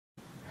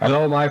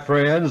Hello my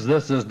friends,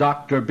 this is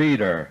Dr.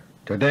 Beter.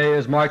 Today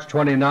is March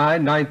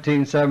 29,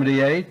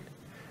 1978,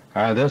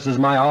 and this is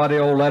my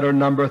audio letter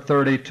number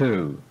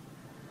 32.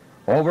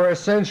 Over a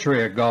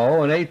century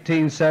ago, in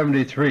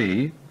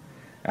 1873,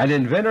 an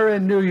inventor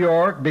in New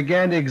York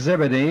began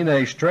exhibiting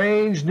a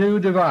strange new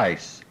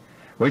device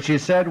which he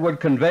said would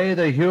convey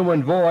the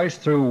human voice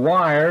through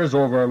wires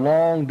over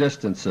long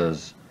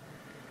distances.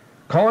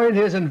 Calling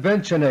his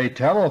invention a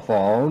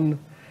telephone,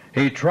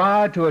 he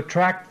tried to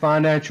attract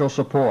financial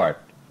support.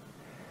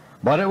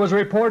 But it was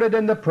reported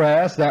in the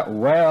press that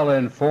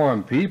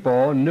well-informed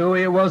people knew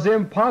it was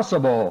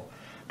impossible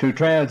to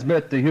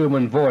transmit the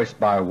human voice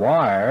by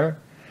wire,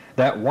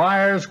 that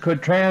wires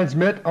could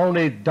transmit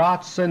only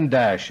dots and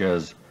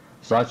dashes,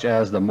 such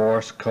as the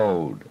Morse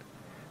Code.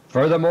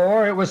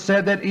 Furthermore, it was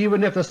said that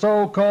even if the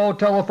so-called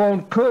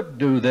telephone could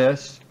do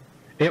this,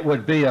 it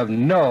would be of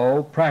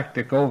no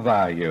practical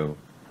value.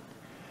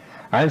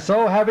 And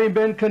so, having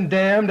been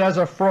condemned as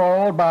a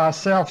fraud by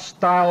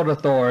self-styled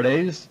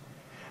authorities,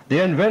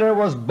 the inventor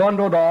was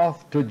bundled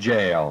off to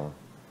jail.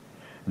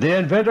 The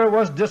inventor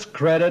was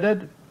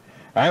discredited,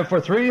 and for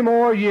 3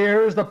 more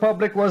years the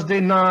public was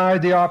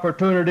denied the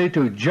opportunity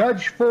to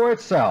judge for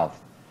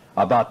itself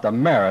about the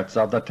merits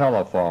of the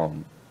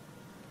telephone.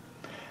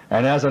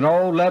 And as an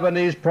old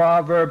Lebanese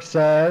proverb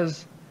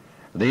says,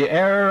 the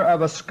error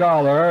of a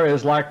scholar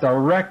is like the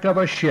wreck of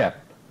a ship.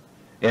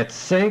 It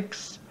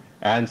sinks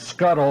and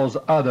scuttles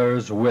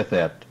others with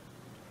it.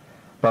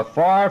 But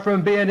far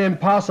from being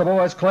impossible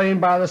as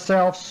claimed by the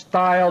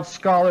self-styled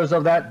scholars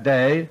of that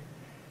day,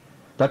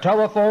 the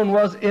telephone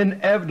was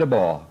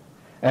inevitable,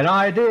 an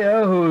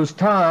idea whose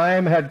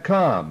time had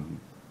come.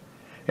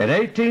 In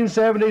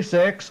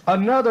 1876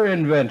 another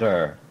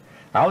inventor,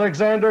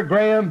 Alexander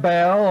Graham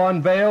Bell,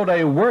 unveiled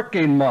a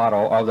working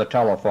model of the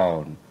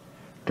telephone.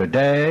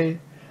 Today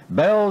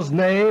Bell's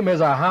name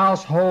is a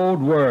household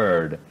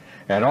word,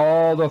 and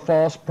all the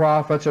false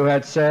prophets who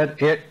had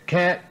said it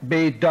can't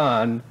be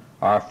done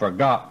are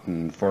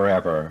forgotten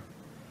forever.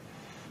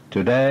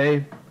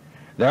 Today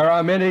there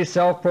are many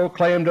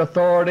self-proclaimed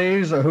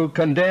authorities who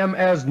condemn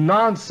as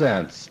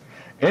nonsense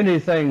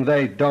anything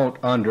they don't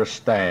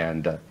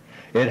understand.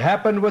 It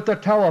happened with the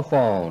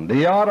telephone,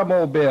 the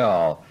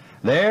automobile,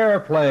 the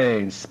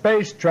airplane,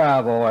 space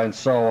travel, and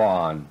so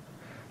on.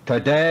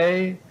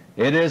 Today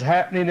it is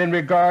happening in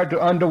regard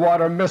to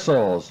underwater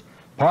missiles,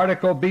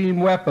 particle beam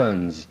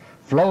weapons,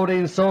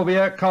 floating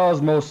Soviet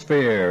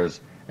Cosmospheres,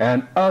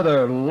 and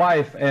other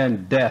life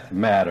and death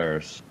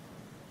matters.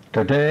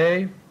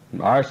 Today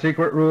our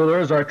secret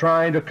rulers are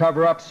trying to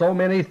cover up so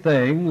many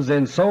things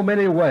in so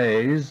many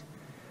ways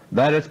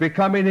that it's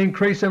becoming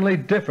increasingly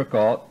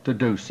difficult to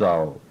do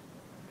so.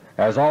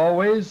 As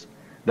always,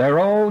 their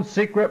own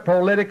secret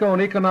political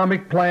and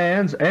economic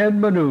plans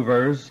and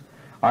maneuvers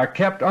are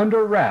kept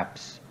under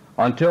wraps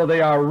until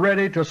they are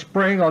ready to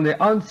spring on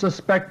the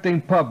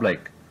unsuspecting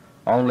public,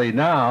 only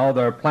now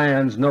their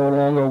plans no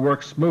longer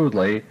work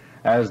smoothly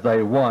as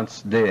they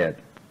once did.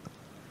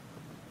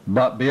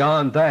 But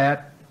beyond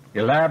that,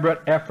 elaborate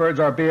efforts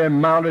are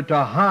being mounted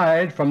to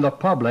hide from the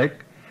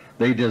public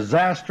the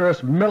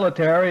disastrous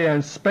military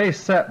and space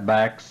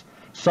setbacks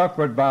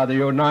suffered by the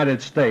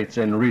United States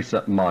in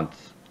recent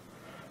months.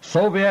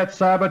 Soviet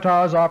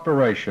sabotage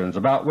operations,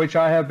 about which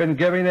I have been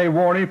giving a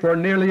warning for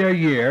nearly a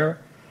year,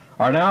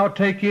 are now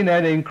taking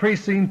an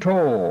increasing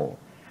toll,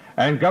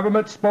 and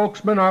government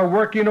spokesmen are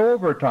working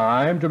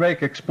overtime to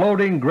make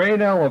exploding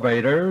grain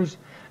elevators,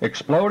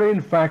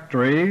 exploding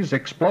factories,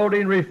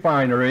 exploding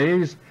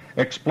refineries,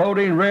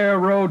 exploding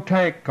railroad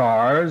tank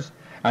cars,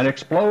 and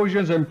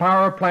explosions in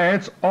power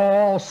plants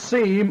all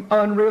seem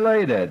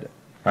unrelated,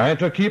 and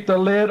to keep the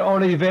lid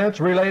on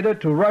events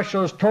related to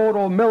Russia's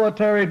total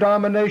military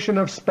domination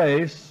of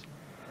space,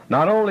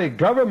 not only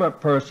government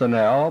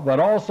personnel but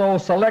also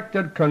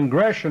selected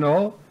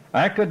congressional,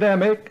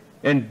 academic,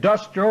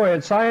 industrial,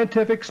 and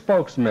scientific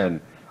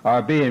spokesmen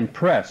are being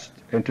pressed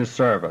into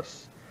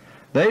service.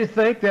 They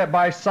think that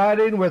by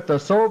siding with the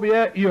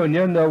Soviet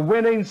Union, the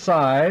winning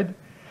side,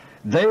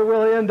 they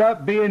will end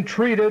up being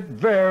treated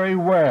very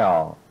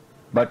well.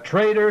 But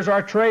traitors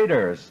are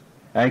traitors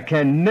and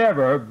can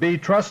never be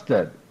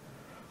trusted.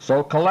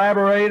 So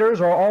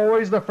collaborators are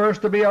always the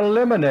first to be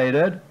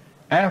eliminated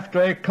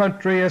after a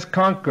country is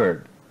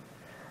conquered.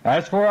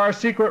 As for our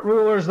secret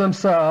rulers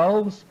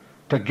themselves,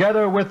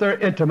 together with their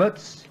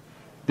intimates,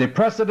 the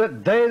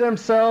precedent they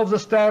themselves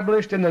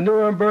established in the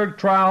Nuremberg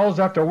trials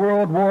after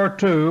World War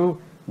II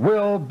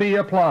will be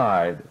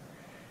applied.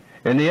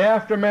 In the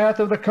aftermath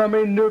of the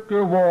coming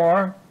nuclear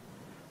war,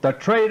 the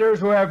traitors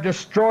who have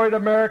destroyed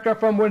America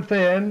from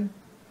within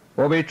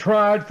will be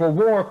tried for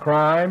war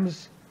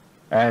crimes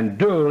and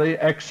duly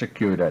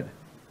executed.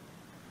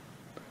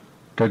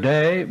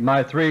 Today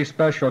my 3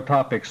 special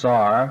topics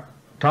are: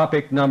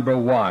 Topic number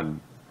 1,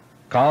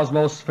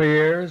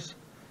 Cosmospheres,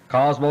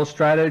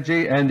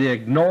 Cosmostrategy, and the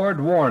ignored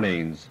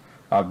warnings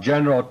of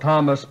General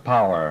Thomas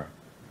Power.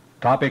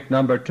 Topic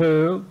number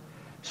 2,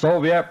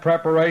 Soviet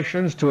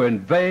preparations to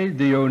invade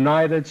the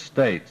United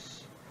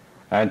States.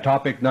 And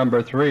topic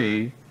number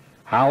 3,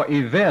 How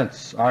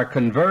Events Are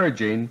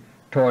Converging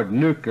Toward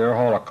Nuclear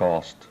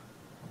Holocaust.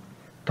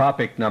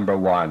 Topic number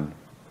 1.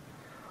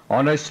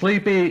 On a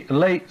sleepy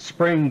late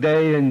spring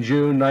day in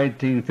June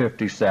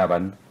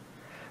 1957,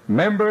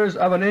 members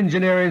of an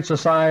engineering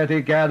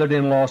society gathered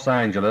in Los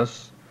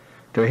Angeles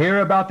to hear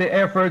about the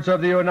efforts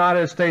of the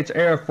United States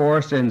Air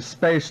Force in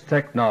space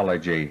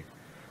technology.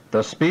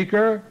 The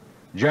speaker,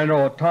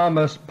 General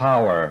Thomas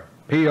Power,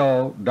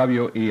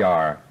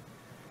 P-O-W-E-R.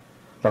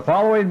 The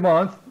following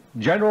month,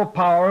 General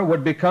Power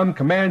would become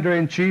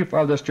Commander-in-Chief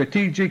of the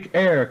Strategic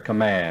Air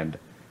Command,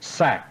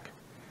 SAC.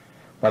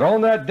 But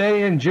on that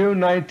day in June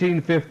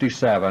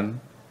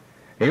 1957,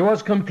 he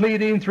was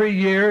completing 3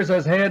 years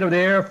as head of the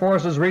Air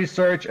Force's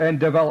Research and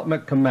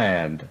Development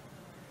Command.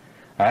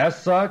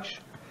 As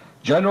such,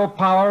 General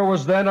Power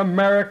was then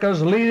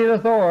America's leading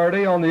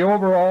authority on the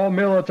overall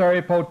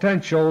military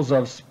potentials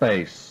of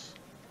space.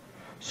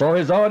 So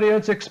his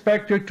audience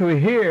expected to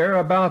hear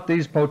about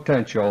these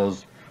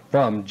potentials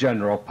from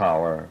General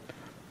Power.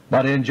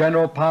 But in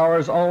General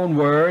Power's own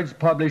words,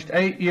 published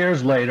 8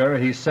 years later,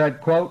 he said,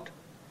 quote,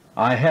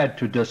 "I had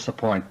to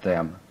disappoint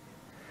them.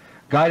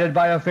 Guided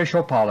by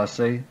official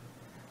policy,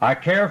 I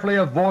carefully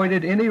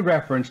avoided any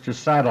reference to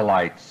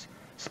satellites,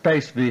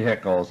 space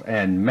vehicles,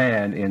 and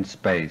man in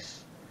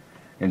space.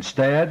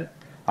 Instead,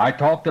 I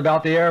talked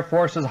about the Air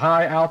Force's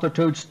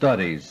high-altitude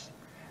studies,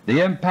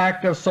 the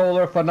impact of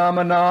solar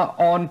phenomena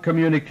on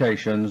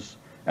communications,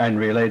 and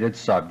related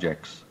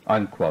subjects."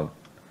 Unquote.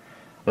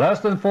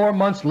 Less than 4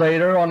 months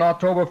later, on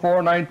October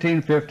 4,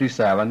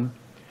 1957,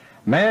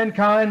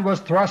 mankind was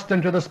thrust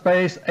into the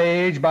space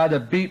age by the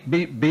beep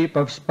beep beep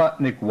of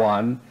Sputnik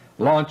 1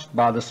 launched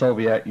by the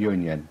Soviet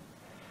Union.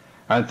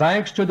 And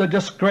thanks to the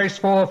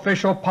disgraceful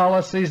official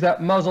policies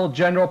that muzzled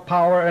General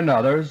Power and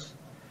others,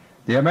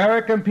 the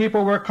American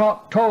people were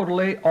caught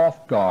totally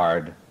off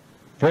guard.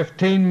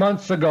 15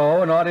 months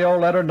ago in AUDIO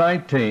LETTER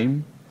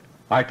 19,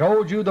 I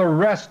told you the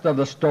rest of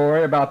the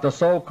story about the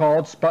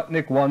so-called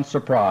Sputnik 1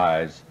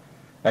 surprise,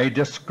 a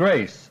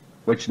disgrace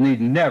which need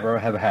never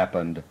have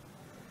happened.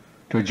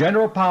 To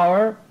General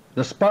Power,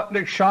 the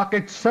Sputnik shock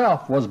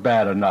itself was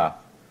bad enough,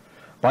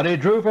 but he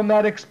drew from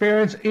that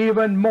experience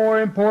even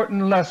more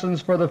important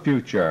lessons for the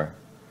future.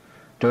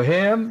 To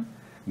him,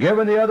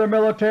 given the other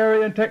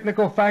military and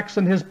technical facts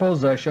in his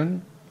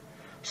possession,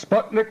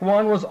 Sputnik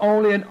 1 was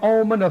only an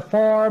omen of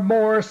far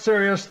more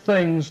serious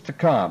things to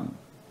come,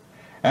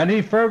 and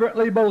he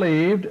fervently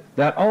believed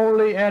that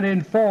only an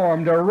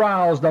informed,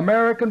 aroused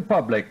American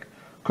public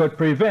could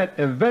prevent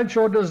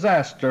eventual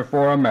disaster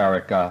for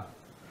America.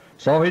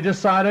 So he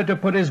decided to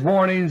put his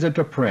warnings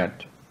into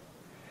print.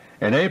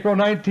 In April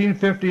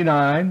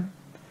 1959,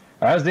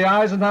 as the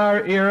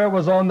Eisenhower era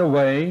was on the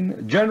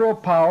wane, General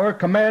Power,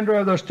 Commander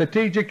of the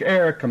Strategic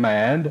Air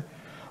Command,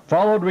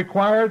 followed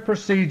required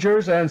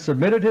procedures and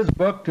submitted his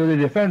book to the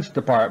Defense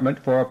Department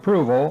for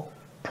approval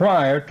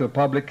prior to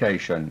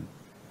publication.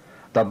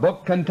 The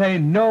book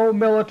contained no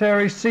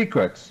military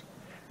secrets,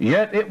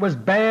 yet it was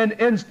banned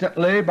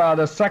instantly by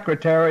the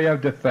Secretary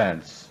of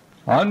Defense.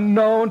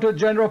 Unknown to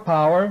General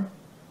Power,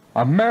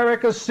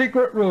 America's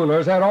secret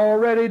rulers had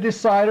already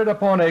decided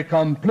upon a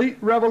complete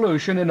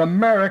revolution in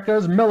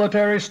America's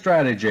military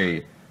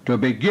strategy to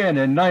begin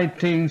in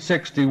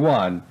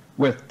 1961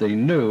 with the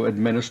new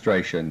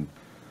administration.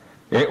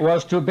 It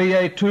was to be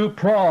a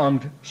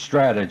two-pronged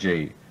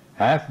strategy,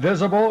 half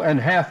visible and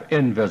half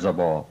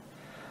invisible.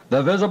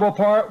 The visible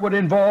part would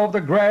involve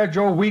the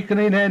gradual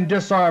weakening and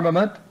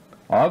disarmament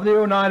of the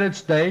United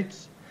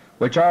States,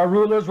 which our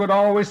rulers would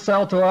always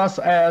sell to us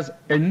as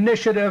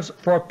initiatives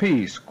for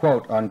peace,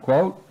 quote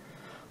unquote,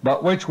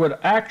 but which would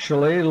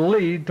actually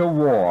lead to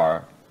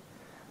war.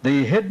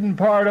 The hidden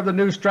part of the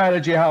new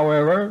strategy,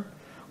 however,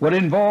 would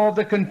involve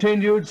the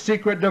continued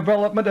secret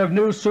development of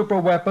new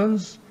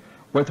superweapons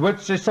with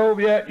which the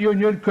Soviet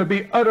Union could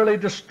be utterly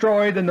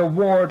destroyed in the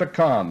war to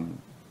come.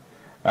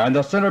 And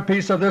the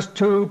centerpiece of this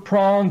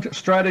two-pronged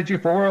strategy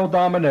for world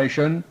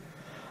domination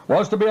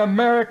was to be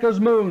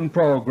America's moon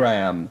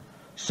program,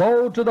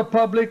 sold to the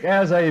public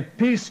as a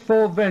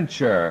peaceful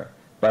venture,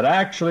 but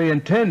actually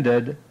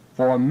intended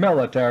for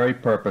military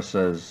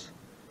purposes.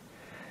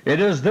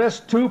 It is this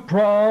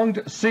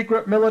two-pronged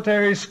secret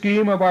military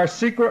scheme of our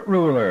secret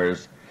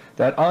rulers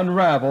that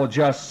unraveled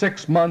just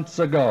 6 months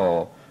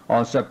ago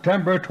on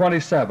September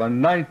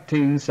 27,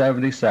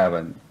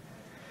 1977.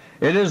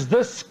 It is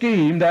this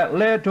scheme that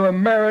led to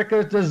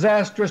America's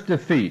disastrous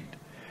defeat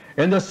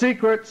in the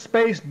secret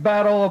space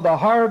battle of the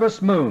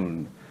Harvest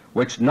Moon,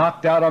 which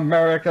knocked out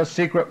America's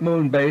secret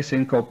moon base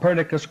in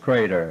Copernicus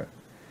crater.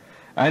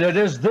 And it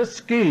is this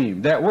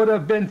scheme that would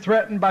have been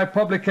threatened by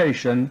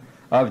publication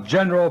of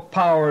General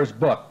Power's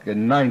book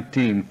in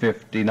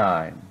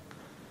 1959.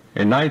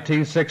 In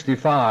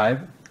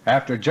 1965,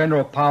 after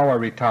General Power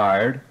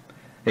retired,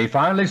 he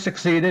finally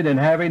succeeded in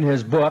having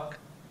his book,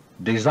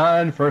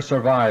 Designed for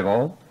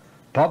Survival,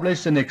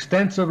 published in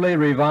extensively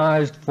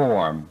revised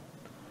form.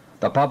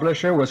 The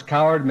publisher was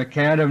Coward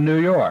McCann of New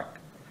York,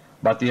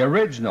 but the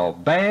original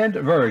banned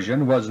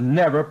version was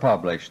never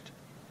published.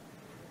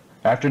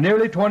 After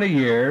nearly 20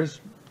 years,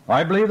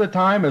 I believe the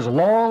time is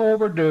long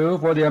overdue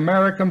for the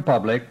American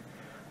public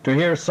to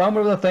hear some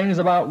of the things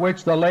about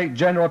which the late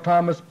General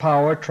Thomas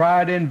Power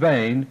tried in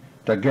vain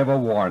to give a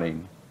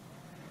warning.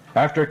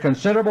 After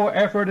considerable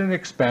effort and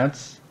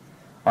expense,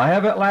 I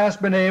have at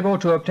last been able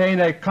to obtain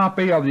a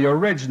copy of the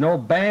original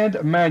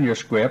banned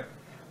manuscript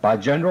by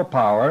General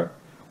Power,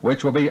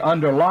 which will be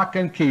under lock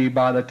and key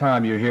by the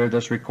time you hear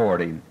this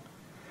recording.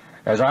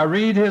 As I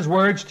read his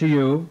words to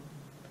you,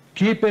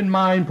 keep in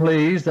mind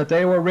please that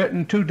they were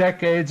written 2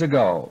 decades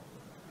ago.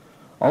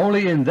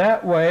 Only in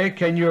that way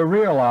can you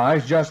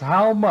realize just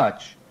how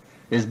much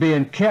is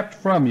being kept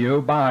from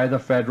you by the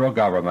Federal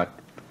Government.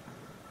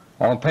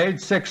 On page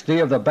 60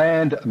 of the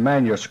banned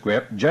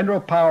manuscript,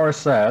 General Power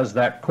says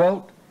that,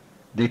 quote,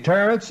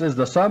 "Deterrence is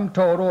the sum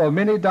total of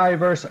many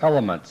diverse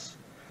elements,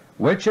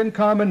 which in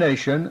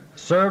combination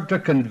serve to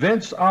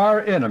convince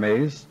our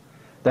enemies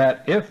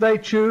that if they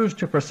choose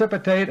to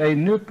precipitate a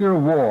nuclear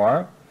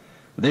war,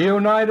 the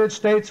United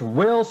States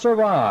will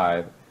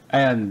survive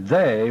and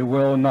they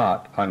will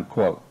not."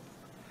 Unquote.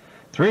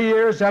 3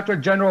 years after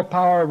General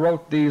Power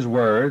wrote these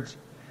words,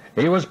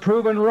 he was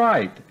proven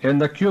right in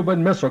the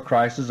Cuban Missile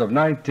Crisis of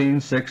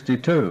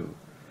 1962.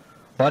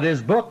 But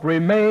his book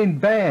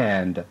remained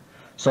banned,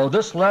 so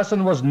this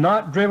lesson was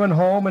not driven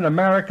home in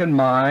American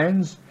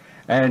minds,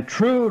 and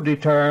true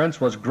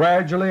deterrence was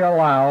gradually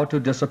allowed to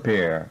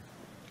disappear.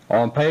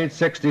 On page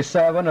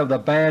 67 of the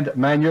banned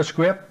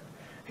manuscript,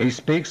 he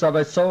speaks of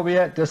a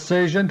Soviet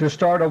decision to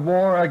start a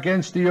war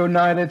against the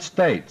United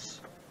States.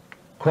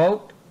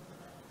 Quote,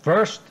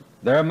 "First,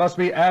 there must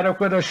be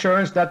adequate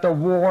assurance that the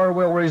war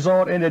will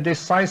result in a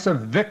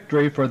decisive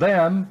victory for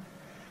them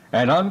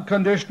and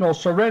unconditional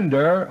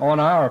surrender on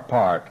our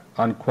part."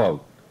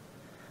 Unquote.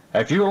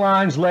 A few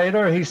lines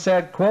later he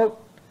said, quote,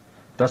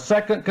 "The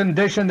second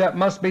condition that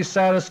must be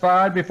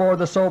satisfied before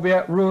the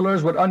Soviet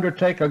rulers would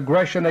undertake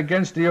aggression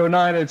against the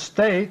United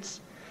States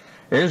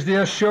is the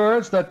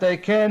assurance that they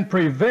can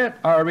prevent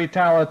our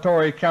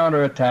retaliatory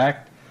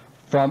counterattack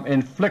from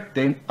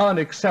inflicting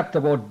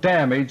unacceptable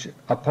damage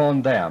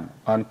upon them."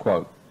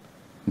 Unquote.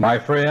 My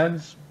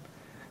friends,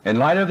 in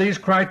light of these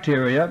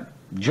criteria,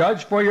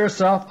 judge for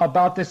yourself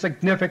about the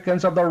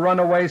significance of the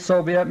runaway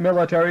Soviet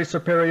military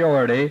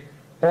superiority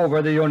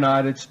over the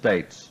United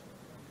States.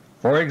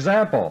 For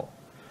example,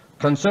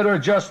 consider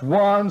just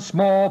one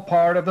small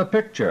part of the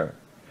picture,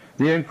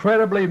 the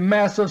incredibly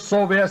massive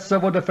Soviet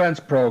civil defense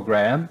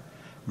program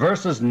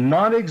versus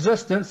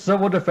non-existent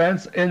civil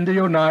defense in the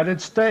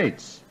United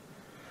States.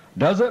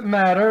 Does it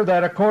matter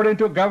that according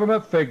to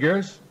government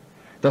figures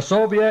the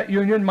Soviet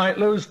Union might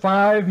lose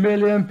 5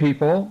 million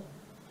people,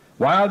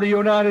 while the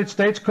United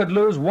States could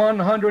lose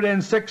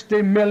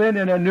 160 million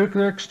in a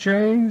nuclear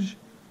exchange?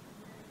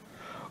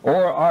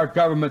 Or are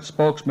government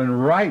spokesmen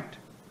right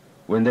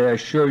when they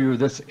assure you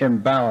this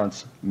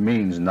imbalance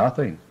means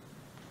nothing?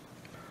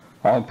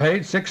 On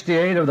page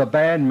 68 of the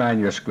banned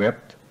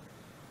manuscript,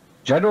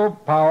 General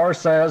Power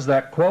says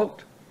that,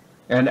 quote,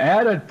 "An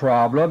added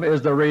problem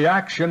is the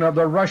reaction of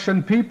the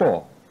Russian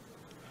people.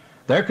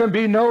 There can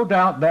be no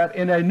doubt that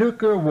in a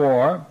nuclear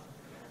war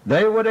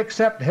they would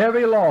accept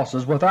heavy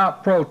losses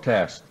without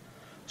protest,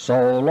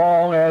 so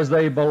long as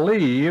they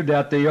believed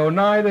that the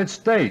United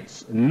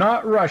States,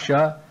 not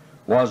Russia,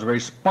 was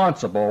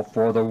responsible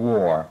for the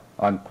war."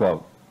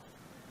 Unquote.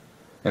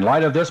 In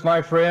light of this,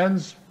 my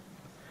friends,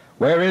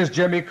 where is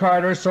Jimmy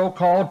Carter's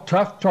so-called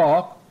tough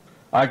talk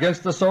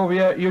against the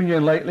Soviet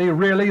Union lately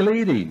really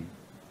leading?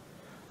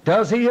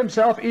 Does he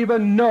himself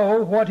even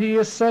know what he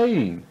is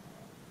saying?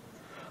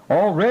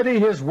 Already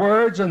his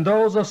words and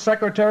those of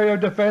Secretary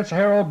of Defense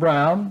Harold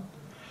Brown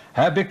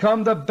have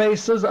become the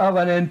basis of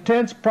an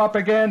intense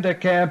propaganda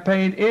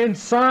campaign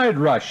inside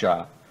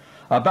Russia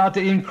about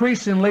the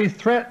increasingly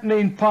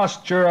threatening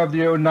posture of the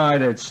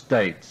United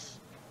States.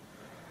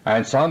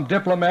 And some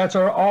diplomats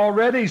are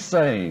already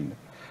saying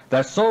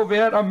that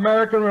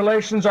Soviet-American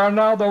relations are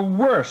now the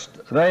worst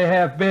they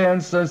have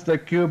been since the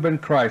Cuban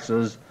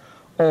crisis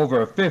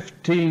over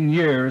 15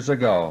 years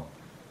ago.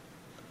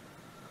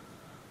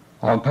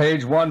 On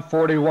page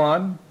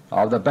 141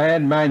 of the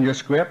banned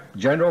manuscript,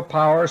 General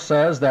Power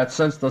says that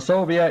since the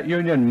Soviet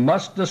Union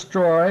must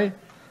destroy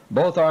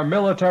both our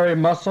military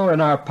muscle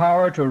and our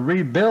power to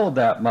rebuild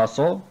that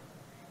muscle,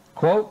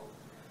 quote,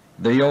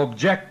 "The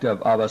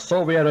objective of a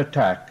Soviet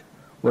attack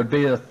would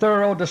be the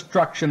thorough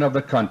destruction of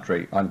the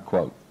country."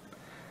 Unquote.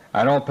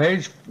 And on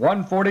page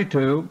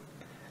 142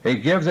 he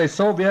gives a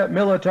Soviet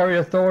military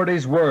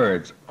authority's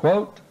words,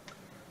 quote,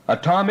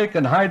 "Atomic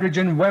and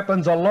hydrogen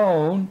weapons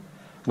alone,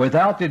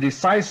 without the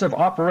decisive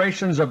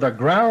operations of the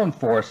ground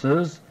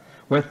forces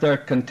with their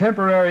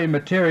contemporary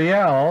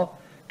materiel,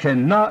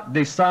 cannot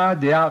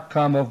decide the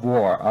outcome of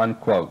war."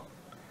 Unquote.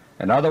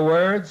 In other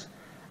words,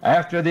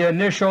 after the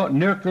initial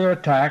nuclear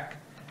attack,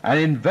 an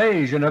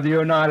invasion of the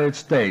United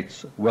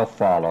States will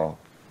follow.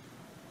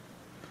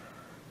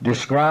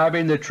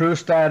 Describing the true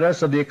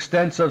status of the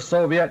extensive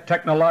Soviet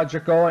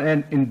technological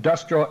and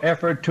industrial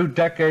effort 2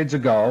 decades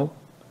ago,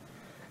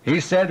 he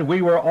said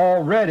we were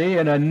already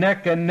in a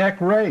neck-and-neck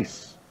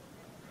race.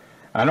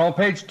 And on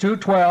page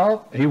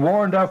 212 he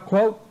warned of,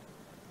 quote,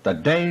 the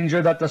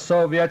danger that the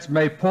Soviets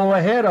may pull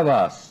ahead of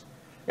us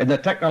in the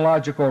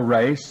technological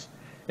race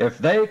if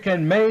they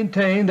can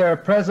maintain their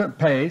present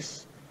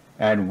pace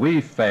and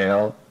we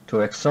fail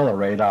to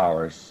accelerate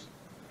ours.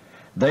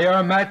 They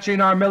are matching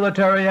our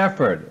military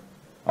effort,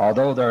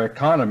 although their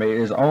economy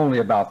is only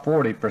about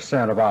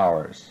 40% of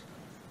ours.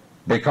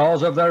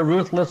 Because of their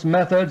ruthless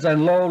methods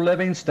and low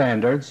living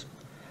standards,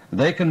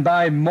 they can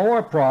buy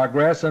more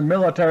progress in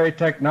military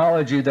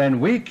technology than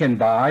we can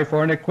buy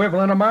for an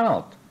equivalent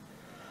amount.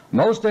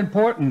 Most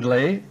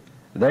importantly,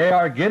 they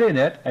are getting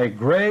it a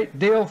great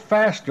deal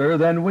faster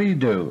than we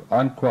do."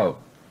 Unquote.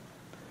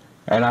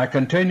 And I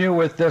continue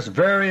with this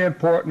very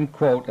important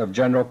quote of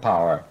General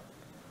Power: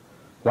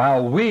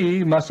 "While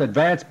we must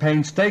advance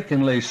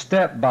painstakingly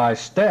step by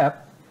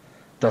step,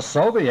 the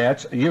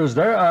Soviets use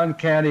their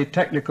uncanny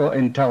technical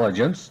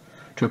intelligence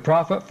to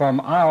profit from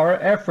our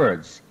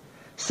efforts,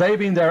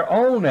 saving their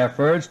own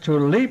efforts to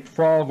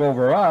leapfrog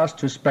over us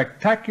to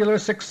spectacular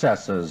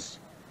successes.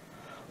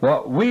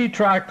 What we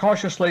try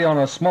cautiously on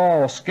a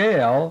small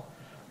scale,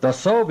 the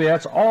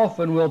Soviets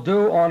often will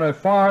do on a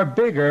far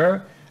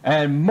bigger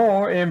and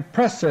more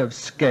impressive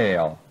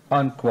scale."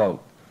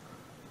 Unquote.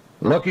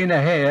 Looking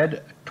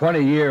ahead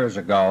 20 years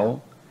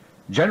ago,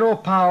 General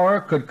Power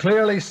could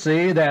clearly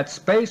see that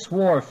space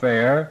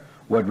warfare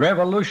would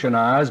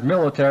revolutionize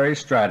military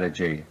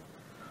strategy.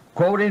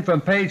 Quoting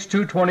from page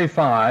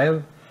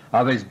 225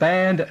 of his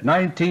banned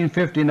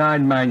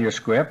 1959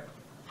 manuscript,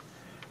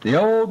 "The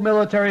old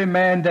military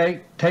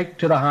mandate, 'take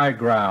to the high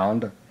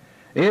ground,'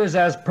 is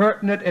as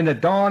pertinent in the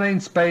dawning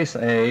space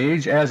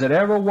age as it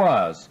ever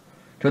was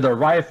to the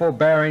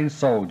rifle-bearing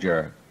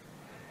soldier.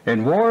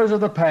 In wars of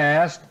the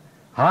past,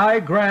 high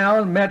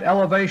ground meant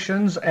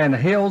elevations and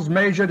hills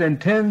measured in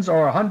tens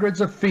or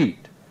hundreds of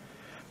feet.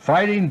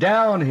 Fighting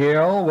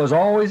downhill was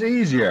always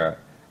easier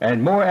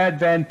and more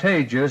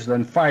advantageous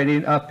than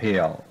fighting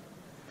uphill.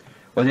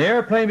 When the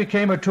airplane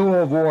became a tool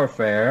of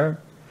warfare,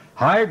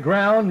 high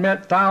ground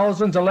meant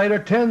thousands and later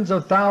tens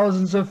of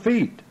thousands of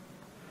feet.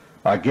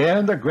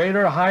 Again, the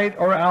greater height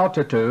or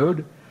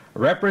altitude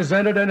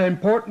represented an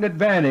important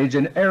advantage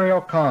in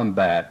aerial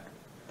combat.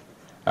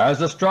 As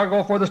the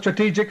struggle for the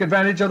strategic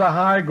advantage of the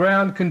high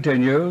ground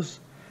continues,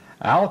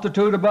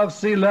 altitude above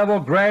sea level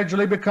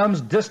gradually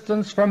becomes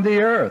distance from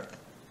the earth,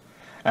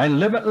 and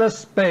limitless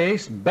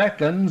space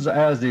beckons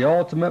as the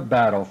ultimate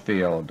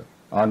battlefield."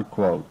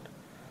 Unquote.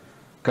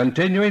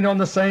 Continuing on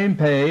the same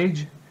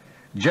page,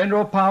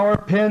 General Power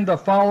penned the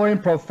following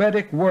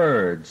prophetic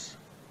words: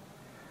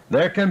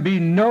 "There can be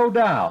no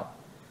doubt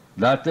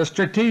that the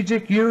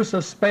strategic use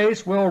of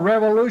space will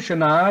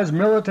revolutionize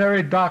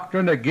military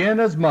doctrine again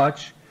as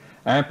much,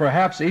 and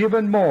perhaps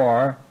even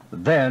more,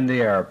 than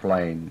the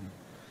airplane.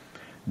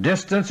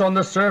 Distance on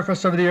the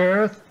surface of the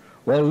earth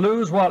will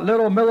lose what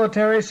little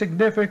military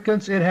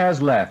significance it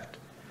has left,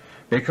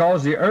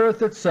 because the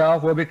earth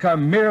itself will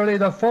become merely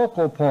the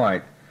focal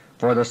point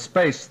for the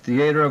space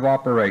theater of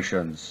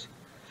operations,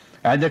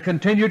 and the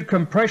continued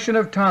compression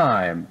of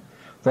time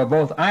for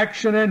both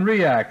action and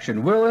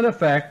reaction will in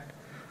effect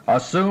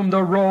assume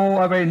the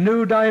role of a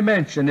new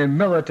dimension in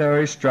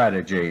military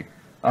strategy."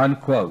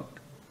 Unquote.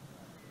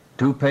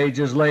 2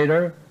 pages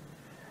later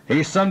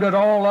he summed it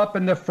all up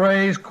in the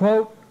phrase,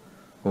 quote,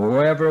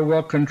 "Whoever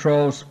will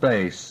control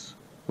space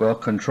will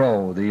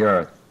control the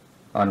earth."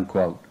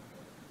 Unquote.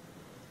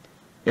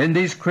 In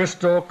these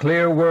crystal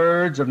clear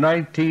words of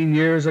 19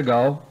 years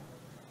ago,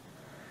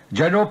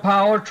 General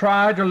Power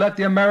tried to let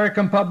the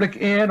American public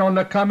in on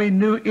the coming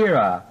new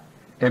era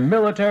in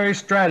military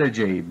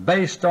strategy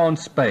based on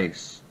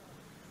space.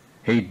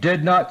 He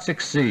did not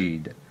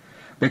succeed,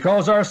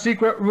 because our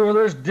secret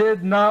rulers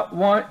did not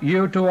want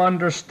you to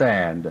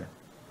understand.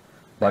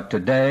 But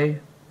today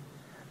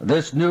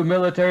this new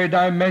military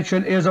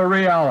dimension is a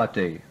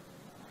reality.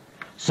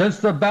 Since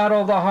the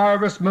Battle of the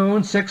Harvest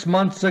Moon 6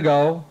 months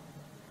ago,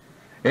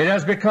 it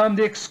has become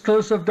the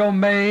exclusive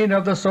domain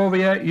of the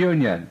Soviet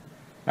Union,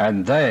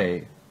 and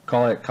they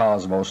call it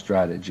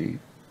Cosmostrategy.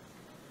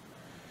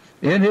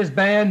 In his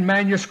banned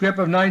manuscript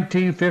of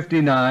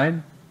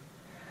 1959,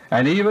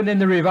 and even in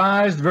the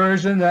revised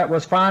version that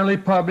was finally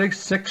published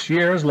 6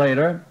 years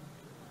later,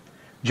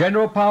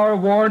 General Power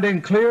warned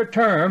in clear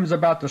terms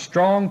about the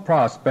strong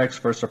prospects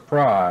for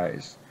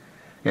surprise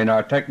in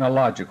our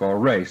technological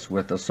race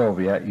with the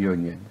Soviet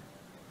Union.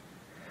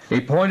 He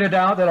pointed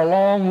out that a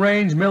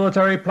long-range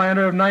military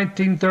planner of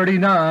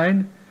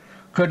 1939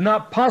 could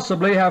not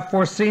possibly have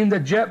foreseen the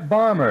jet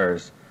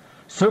bombers,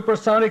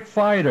 supersonic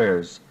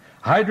fighters,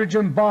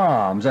 hydrogen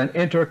bombs, and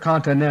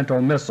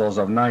intercontinental missiles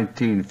of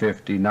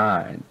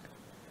 1959.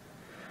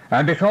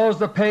 And because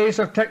the pace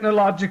of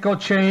technological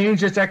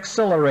change is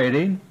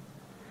accelerating,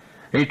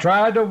 he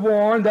tried to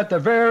warn that the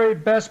very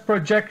best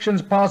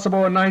projections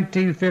possible in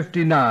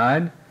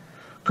 1959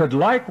 could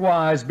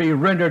likewise be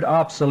rendered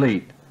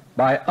obsolete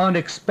by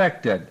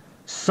unexpected,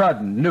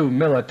 sudden new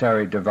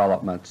military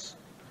developments.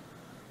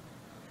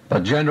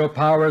 But General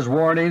Power's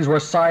warnings were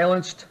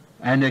silenced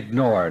and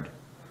ignored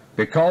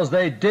because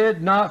they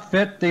did not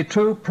fit the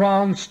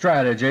two-pronged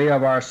strategy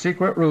of our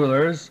secret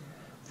rulers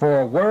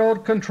for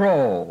world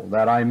control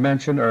that I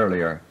mentioned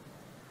earlier.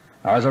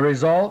 As a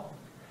result,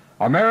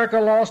 America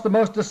lost the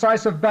most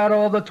decisive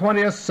battle of the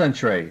 20th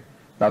century,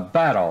 the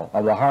Battle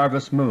of the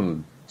Harvest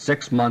Moon,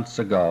 6 months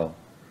ago.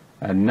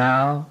 And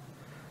now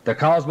the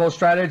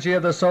Cosmostrategy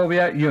of the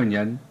Soviet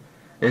Union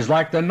is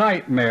like the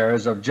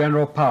nightmares of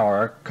general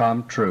power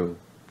come true.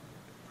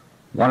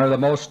 One of the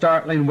most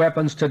startling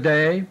weapons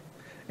today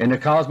in the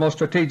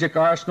cosmostrategic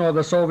arsenal of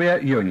the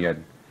Soviet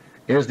Union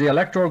is the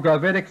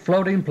electrogravitic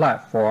floating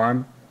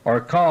platform, or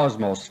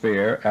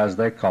Cosmosphere as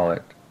they call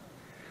it.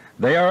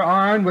 They are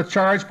armed with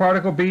charged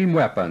particle beam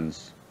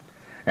weapons,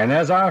 and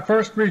as I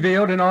first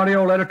revealed in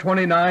AUDIO LETTER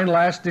 29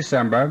 last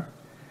December,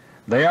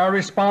 they are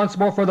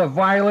responsible for the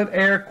violent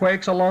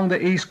airquakes along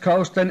the East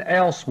Coast and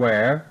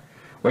elsewhere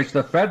which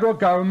the Federal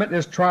Government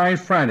is trying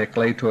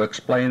frantically to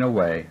explain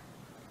away.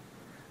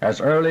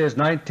 As early as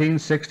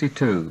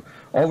 1962,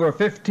 over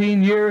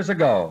 15 years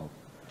ago,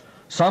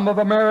 some of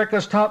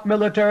America's top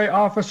military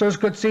officers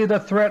could see the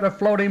threat of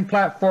floating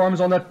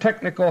platforms on the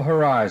technical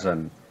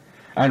horizon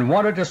and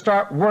wanted to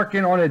start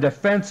working on a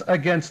defense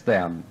against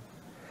them.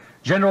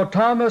 General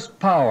Thomas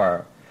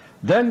Power,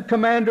 then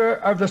Commander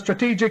of the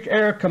Strategic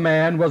Air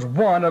Command, was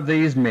one of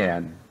these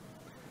men.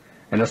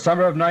 In the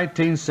summer of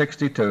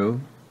 1962,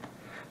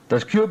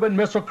 the Cuban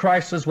Missile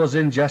Crisis was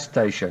in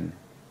gestation,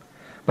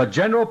 but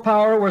General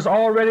Power was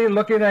already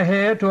looking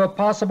ahead to a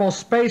possible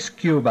Space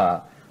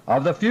Cuba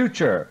of the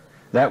future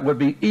that would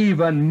be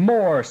even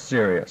more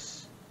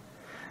serious.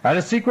 At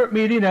a secret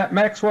meeting at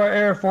Maxwell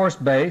Air Force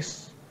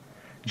Base,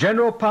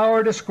 General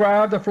Power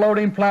described the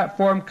floating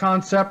platform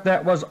concept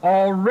that was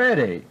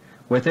already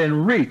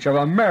within reach of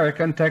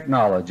American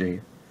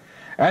technology,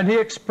 and he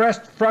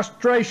expressed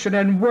frustration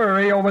and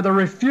worry over the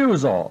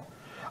refusal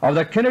of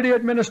the Kennedy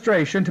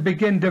administration to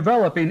begin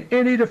developing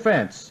any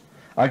defense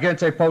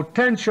against a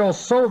potential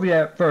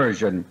Soviet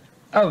version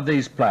of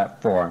these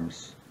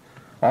platforms.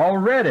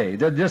 Already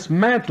the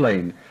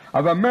dismantling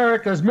of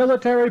America's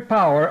military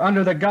power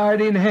under the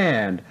guiding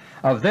hand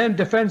of then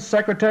Defense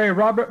Secretary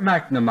Robert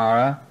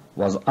McNamara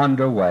was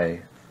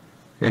underway.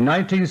 In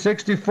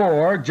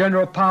 1964,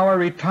 General Power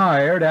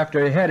retired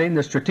after heading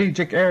the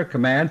Strategic Air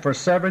Command for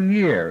 7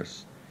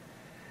 years.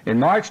 In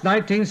March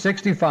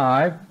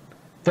 1965,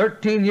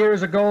 13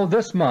 years ago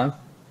this month,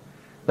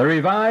 the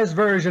revised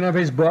version of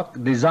his book,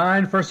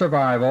 Designed for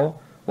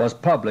Survival, was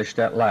published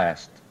at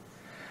last.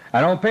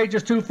 And on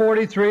pages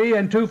 243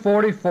 and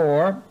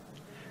 244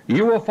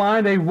 you will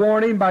find a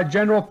warning by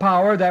General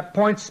Power that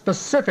points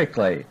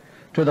specifically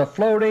to the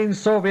floating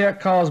Soviet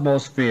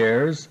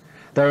Cosmospheres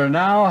that are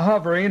now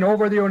hovering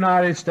over the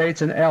United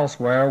States and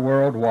elsewhere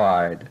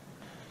worldwide.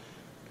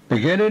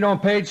 Beginning on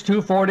page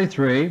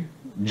 243,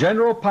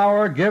 General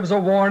Power gives a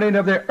warning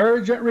of the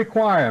urgent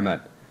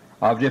requirement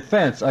of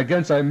defense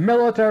against a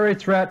military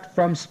threat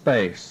from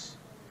space.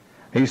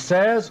 He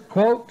says,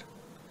 quote,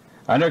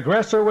 "An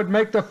aggressor would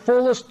make the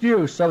fullest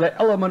use of the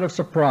element of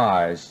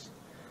surprise.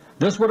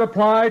 This would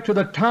apply to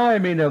the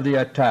timing of the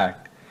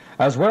attack,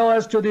 as well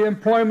as to the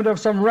employment of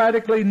some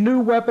radically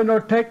new weapon or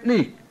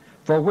technique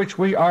for which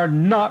we are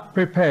not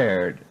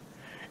prepared.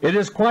 It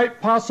is quite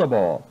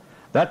possible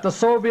that the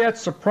Soviet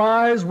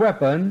surprise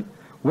weapon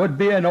would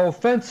be an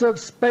offensive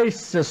space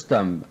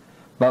system,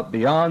 but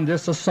beyond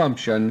this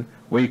assumption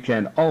we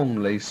can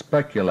only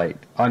speculate."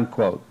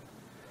 Unquote.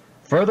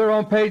 Further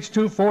on page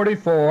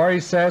 244 he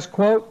says,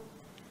 quote,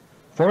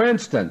 "For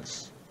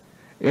instance,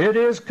 it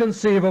is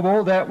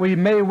conceivable that we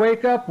may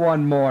wake up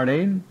one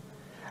morning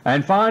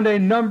and find a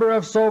number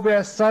of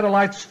Soviet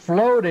satellites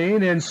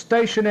floating in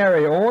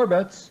stationary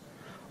orbits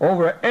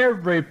over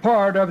every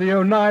part of the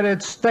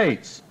United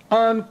States."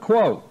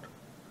 Unquote.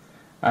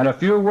 And a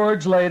few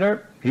words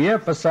later he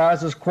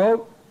emphasizes,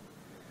 quote,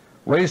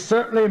 "We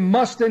certainly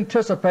must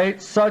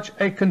anticipate such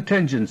a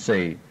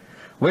contingency,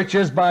 which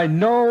is by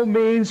no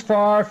means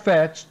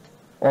far-fetched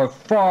or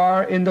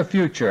far in the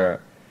future,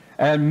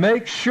 and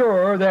make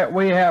sure that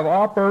we have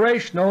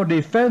operational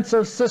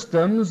defensive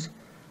systems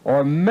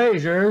or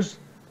measures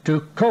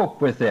to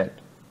cope with it."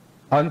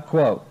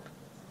 Unquote.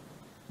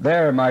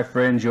 There, my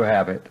friends, you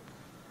have it.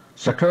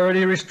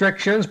 Security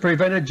restrictions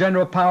prevented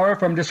General Power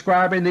from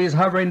describing these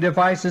hovering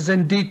devices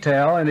in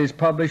detail in his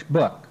published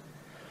book,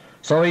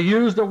 so he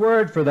used a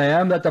word for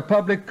them that the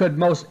public could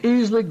most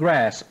easily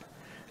grasp,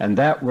 and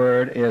that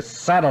word is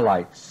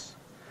satellites.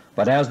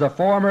 But as the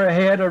former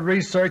head of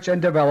research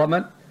and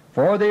development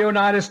for the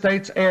United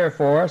States Air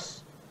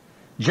Force,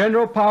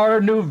 General Power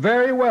knew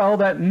very well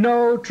that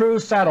no true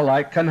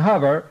satellite can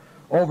hover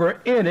over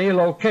any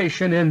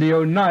location in the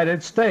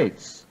United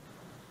States.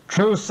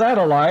 True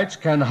satellites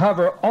can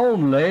hover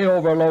only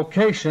over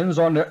locations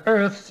on the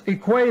Earth's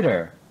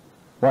equator.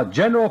 What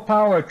General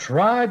Power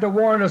tried to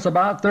warn us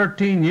about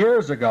 13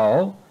 years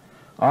ago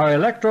are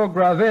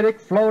electrogravitic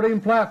floating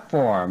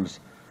platforms,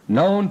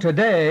 known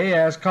today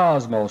as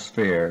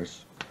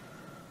Cosmospheres.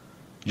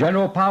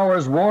 General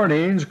Power's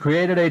warnings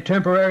created a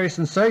temporary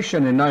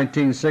sensation in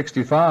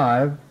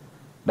 1965,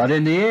 but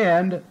in the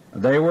end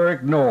they were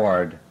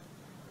ignored.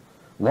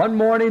 One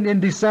morning in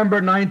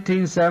December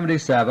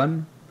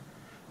 1977,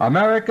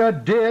 America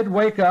did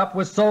wake up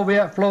with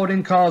Soviet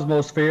floating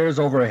Cosmospheres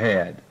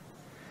overhead,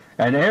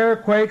 and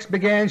airquakes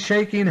began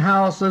shaking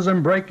houses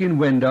and breaking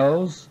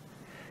windows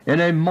in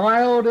a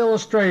mild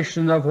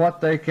illustration of what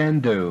they can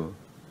do.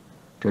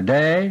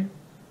 Today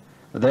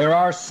there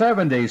are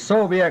 70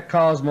 Soviet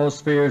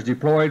Cosmospheres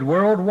deployed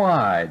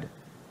worldwide,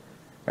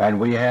 and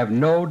we have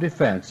no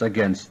defense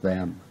against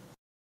them.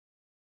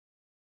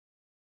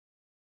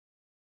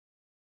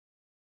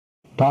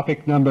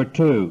 Topic number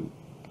 2.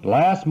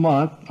 Last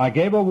month I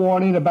gave a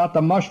warning about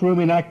the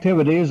mushrooming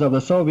activities of the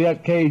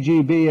Soviet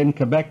KGB in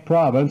Quebec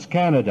Province,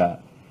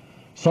 Canada.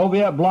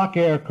 Soviet block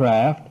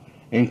aircraft,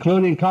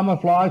 including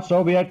camouflaged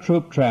Soviet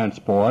troop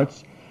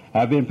transports,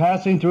 have been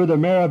passing through the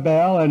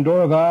Mirabel and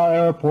Dorval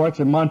airports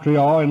in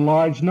Montreal in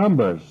large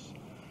numbers.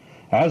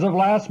 As of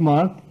last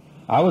month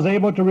I was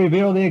able to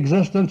reveal the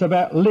existence of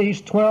at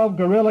least 12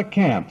 guerrilla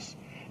camps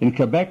in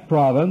Quebec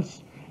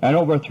Province and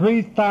over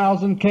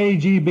 3,000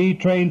 KGB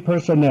trained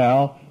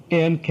personnel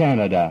in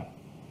Canada.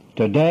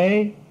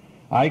 Today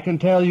I can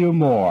tell you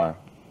more.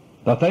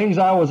 The things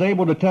I was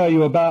able to tell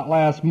you about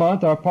last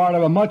month are part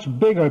of a much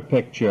bigger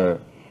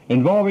picture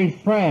involving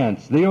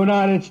France, the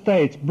United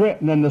States,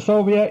 Britain, and the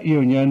Soviet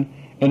Union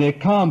in a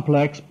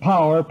complex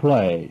power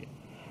play.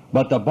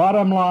 But the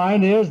bottom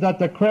line is that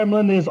the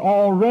Kremlin is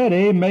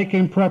already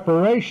making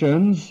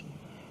preparations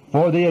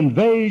for the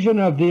invasion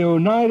of the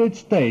United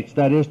States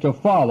that is to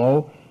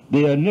follow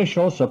the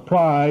initial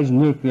surprise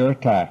nuclear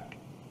attack.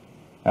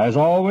 As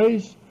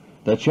always,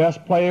 the chess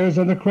players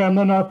in the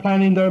Kremlin are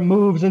planning their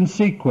moves in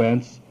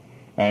sequence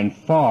and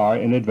far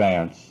in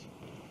advance.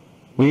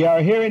 We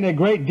are hearing a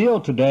great deal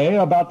today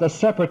about the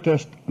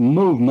separatist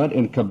movement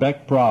in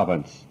Quebec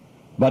Province,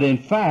 but in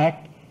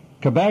fact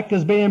Quebec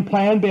is being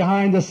planned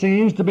behind the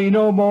scenes to be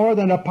no more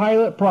than a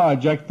pilot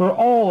project for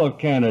all of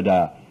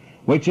Canada,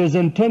 which is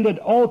intended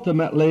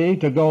ultimately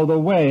to go the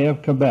way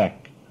of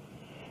Quebec.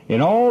 In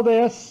all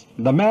this,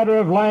 the matter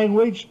of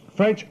language,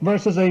 French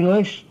versus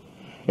English,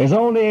 is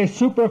only a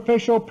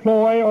superficial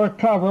ploy or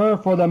cover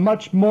for the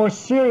much more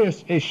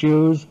serious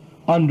issues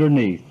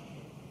underneath.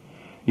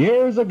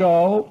 Years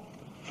ago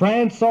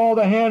France saw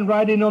the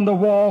handwriting on the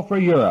wall for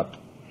Europe,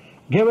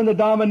 given the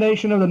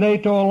domination of the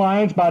NATO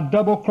alliance by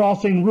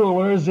double-crossing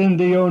rulers in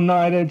the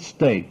United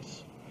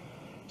States.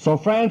 So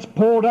France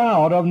pulled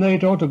out of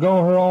NATO to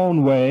go her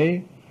own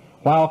way,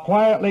 while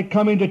quietly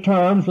coming to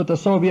terms with the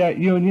Soviet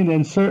Union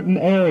in certain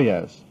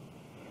areas.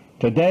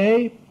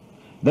 Today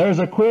there's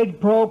a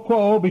quid pro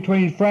quo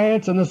between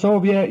France and the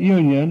Soviet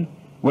Union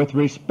with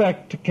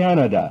respect to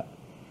Canada.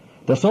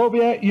 The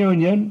Soviet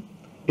Union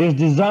is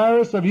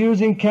desirous of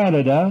using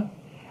Canada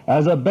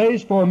as a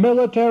base for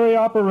military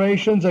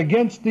operations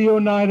against the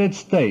United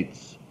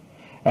States,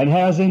 and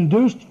has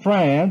induced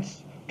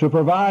France to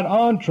provide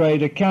entree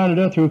to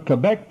Canada through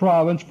Quebec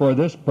Province for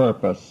this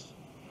purpose.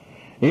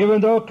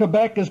 Even though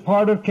Quebec is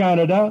part of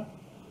Canada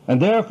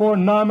and therefore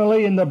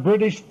nominally in the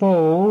British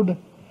fold,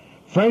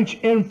 French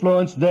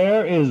influence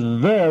there is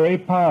very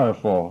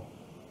powerful.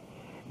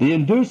 The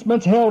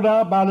inducements held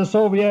out by the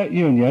Soviet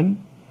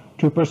Union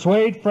to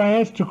persuade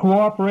France to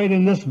cooperate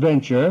in this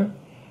venture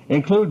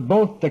include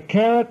both the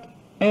carrot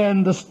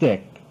and the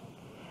stick.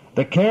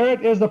 The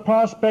carrot is the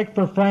prospect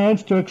for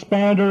France to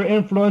expand her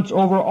influence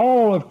over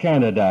all of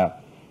Canada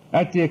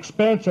at the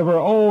expense of her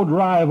old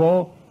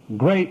rival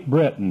Great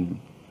Britain.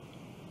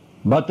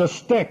 But the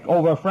stick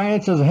over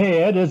France's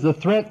head is the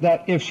threat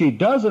that if she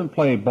doesn't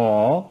play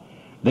ball,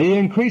 the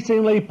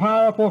increasingly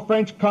powerful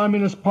French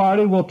Communist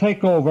Party will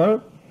take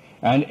over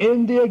and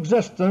end the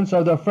existence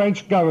of the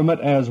French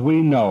government as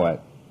we know it.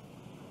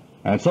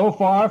 And so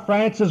far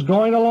France is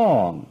going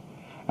along,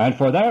 and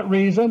for that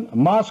reason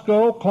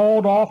Moscow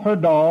called off her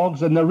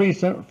dogs in the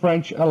recent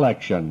French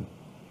election.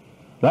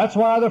 That's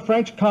why the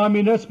French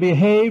Communists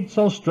behaved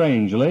so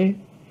strangely,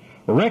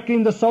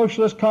 wrecking the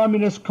Socialist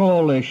Communist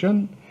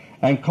coalition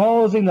and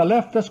causing the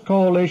leftist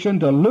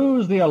coalition to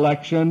lose the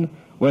election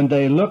when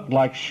they looked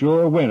like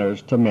sure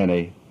winners to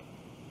many.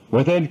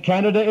 Within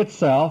Canada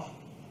itself,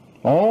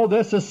 all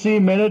this is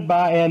cemented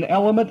by an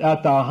element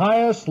at the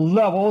highest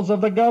levels of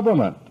the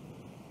government.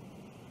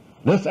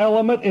 This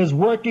element is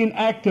working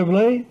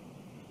actively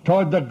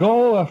toward the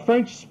goal of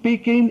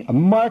French-speaking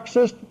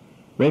Marxist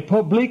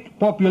République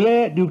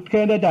Populaire du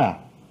Canada,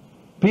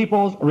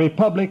 People's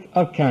Republic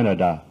of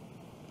Canada.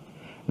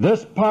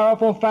 This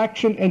powerful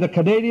faction in the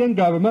Canadian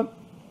government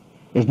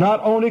is not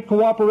only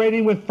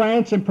cooperating with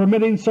France in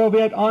permitting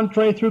Soviet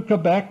entree through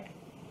Quebec,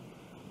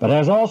 but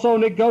has also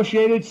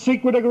negotiated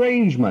secret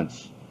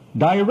arrangements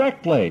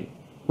directly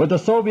with the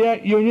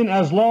Soviet Union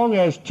as long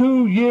as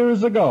 2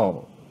 years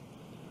ago.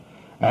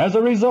 As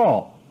a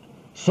result,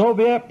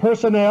 Soviet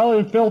personnel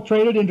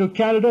infiltrated into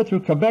Canada through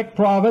Quebec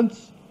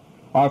Province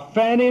are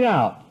fanning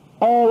out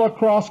all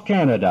across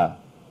Canada.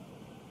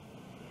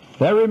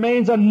 There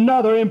remains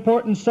another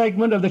important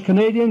segment of the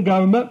Canadian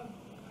government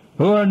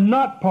who are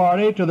not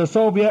party to the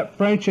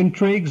Soviet-French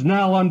intrigues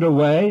now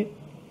underway,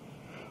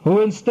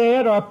 who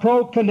instead are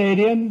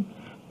pro-Canadian,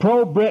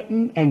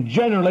 pro-Britain, and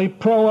generally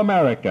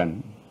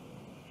pro-American.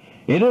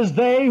 It is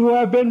they who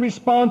have been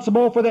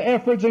responsible for the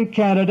efforts in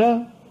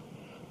Canada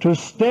to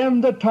stem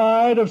the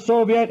tide of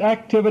Soviet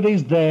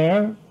activities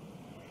there,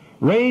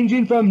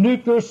 ranging from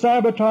nuclear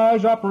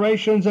sabotage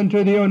operations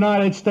into the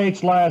United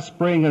States last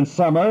spring and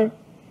summer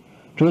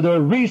to the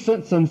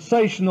recent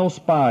sensational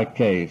spy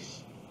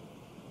case.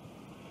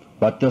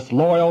 But this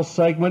loyal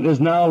segment is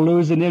now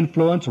losing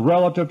influence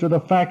relative to the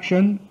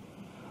faction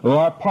who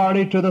are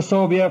party to the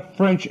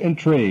Soviet-French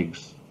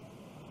intrigues.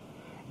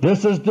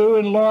 This is due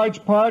in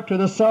large part to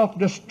the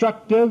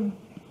self-destructive,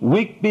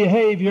 weak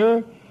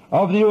behavior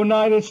of the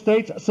United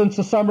States since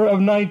the summer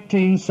of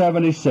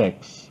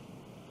 1976.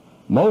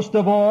 Most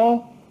of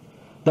all,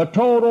 the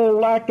total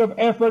lack of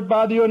effort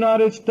by the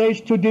United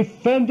States to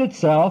defend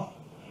itself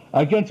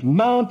against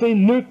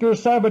mounting nuclear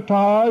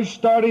sabotage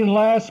starting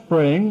last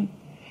spring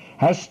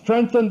has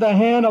strengthened the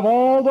hand of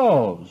all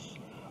those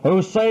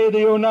who say the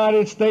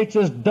United States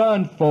is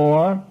done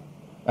for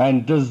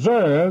and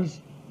deserves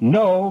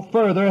no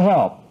further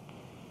help.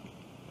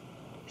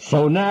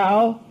 So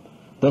now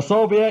the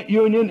Soviet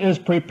Union is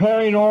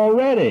preparing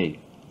already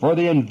for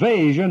the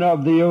invasion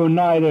of the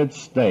United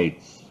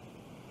States.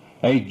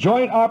 A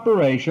joint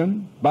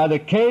operation by the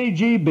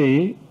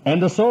KGB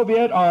and the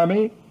Soviet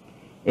Army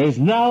is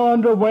now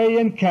underway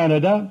in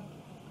Canada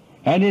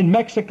and in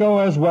Mexico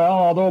as well,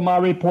 although my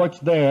reports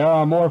there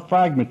are more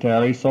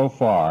fragmentary so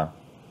far.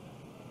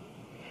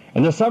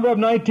 In the summer of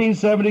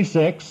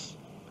 1976,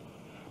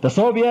 the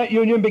Soviet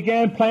Union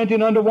began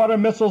planting underwater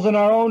missiles in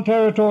our own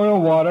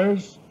territorial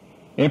waters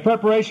in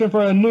preparation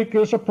for a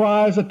nuclear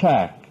surprise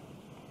attack.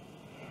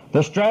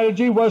 The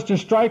strategy was to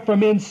strike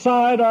from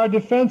inside our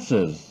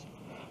defenses,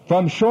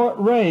 from short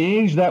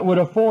range that would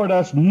afford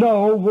us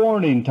no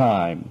warning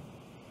time.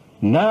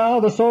 Now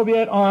the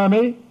Soviet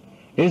Army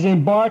is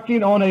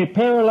embarking on a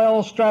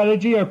parallel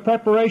strategy of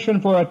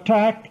preparation for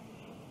attack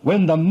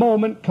when the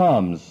moment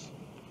comes.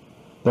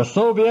 The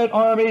Soviet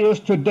Army is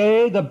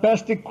today the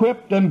best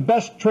equipped and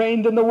best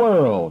trained in the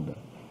world,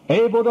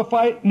 able to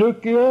fight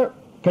nuclear,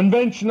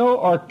 conventional,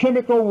 or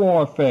chemical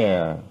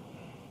warfare.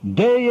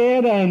 Day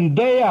in and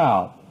day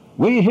out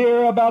we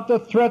hear about the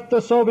threat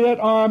the Soviet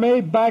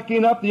Army,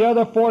 backing up the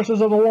other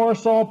forces of the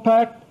Warsaw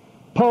Pact,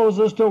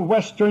 poses to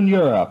Western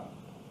Europe.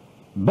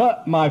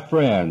 But, my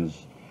friends,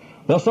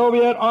 the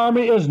Soviet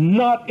Army is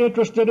not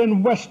interested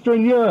in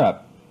Western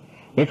Europe,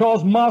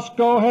 because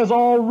Moscow has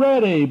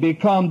already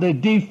become the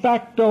de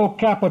facto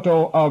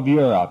capital of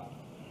Europe.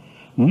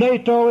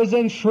 NATO is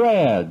in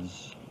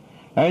shreds,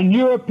 and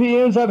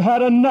Europeans have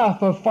had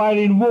enough of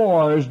fighting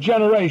wars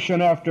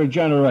generation after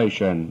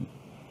generation.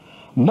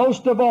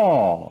 Most of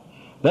all,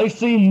 they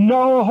see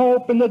no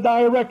hope in the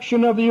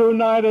direction of the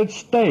United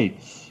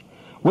States.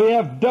 We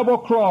have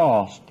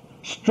double-crossed,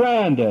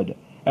 stranded,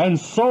 and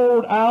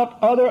sold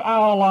out other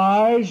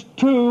allies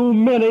too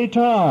many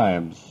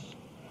times.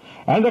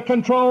 And the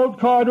controlled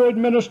Carter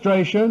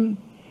administration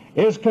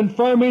is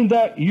confirming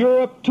that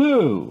Europe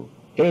too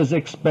is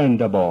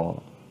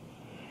expendable.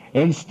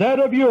 Instead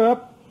of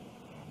Europe,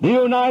 the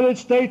United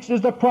States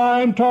is the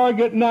prime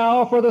target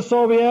now for the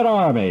Soviet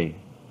Army.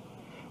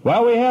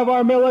 While we have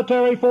our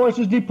military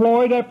forces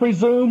deployed at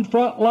presumed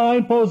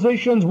front-line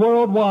positions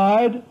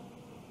worldwide,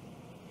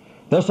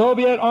 the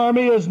Soviet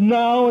Army is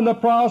now in the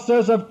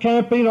process of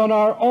camping on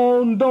our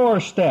own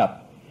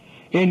doorstep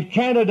in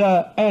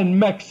Canada and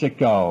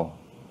Mexico.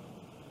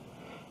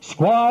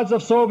 Squads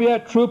of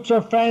Soviet troops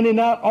are fanning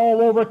out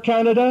all over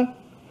Canada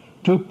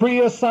to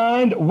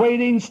pre-assigned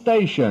waiting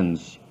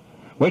stations,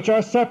 which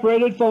are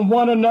separated from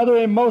one another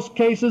in most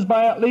cases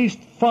by at least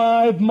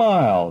 5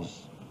 miles.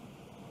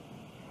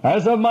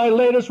 As of my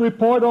latest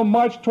report on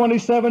March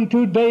 27,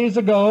 2 days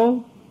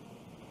ago,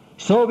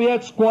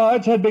 Soviet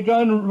squads had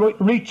begun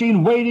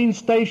reaching waiting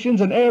stations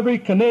in every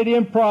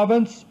Canadian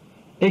province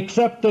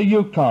except the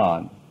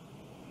Yukon.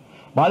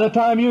 By the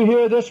time you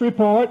hear this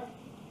report,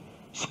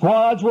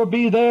 squads will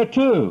be there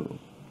too.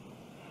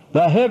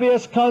 The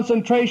heaviest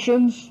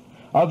concentrations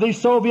of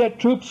these Soviet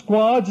troop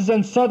squads is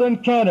in southern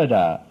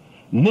Canada,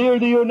 near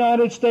the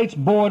United States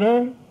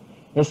border,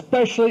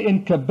 especially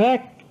in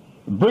Quebec,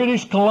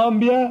 British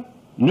Columbia,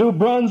 New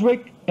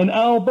Brunswick, and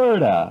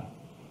Alberta.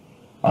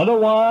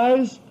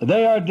 Otherwise,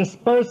 they are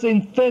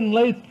dispersing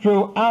thinly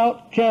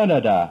throughout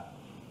Canada.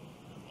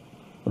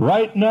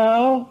 Right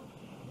now,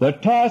 the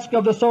task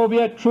of the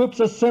Soviet troops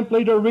is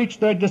simply to reach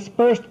their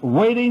dispersed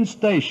waiting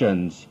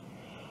stations,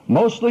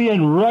 mostly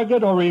in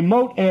rugged or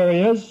remote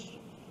areas,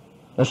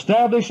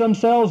 establish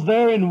themselves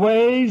there in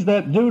ways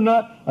that do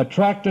not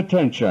attract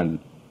attention,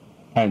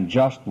 and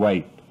just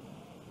wait.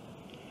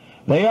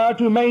 They are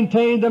to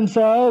maintain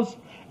themselves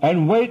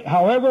and wait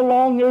however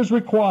long is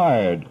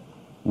required,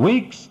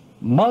 weeks,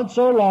 months,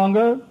 or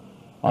longer,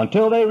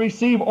 until they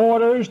receive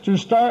orders to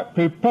start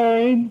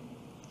preparing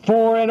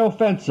for an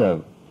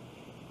offensive.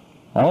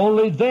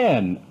 Only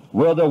then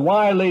will the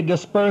widely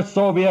dispersed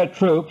Soviet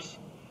troops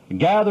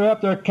gather up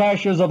their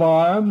caches of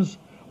arms,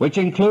 which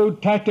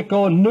include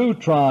tactical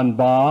neutron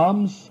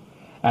bombs,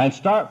 and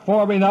start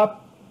forming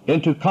up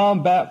into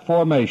combat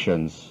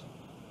formations.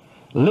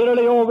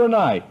 Literally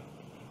overnight,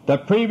 the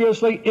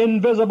previously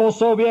invisible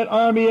Soviet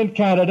Army in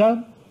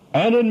Canada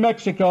and in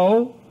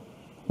Mexico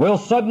will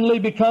suddenly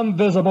become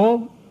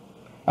visible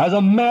as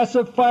a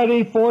massive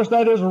fighting force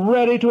that is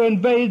ready to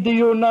invade the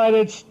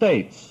United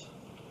States.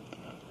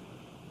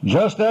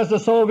 Just as the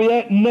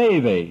Soviet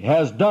Navy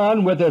has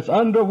done with its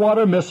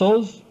underwater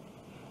missiles,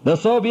 the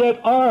Soviet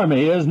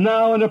Army is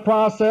now in the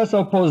process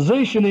of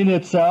positioning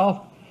itself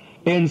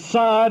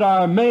inside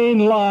our main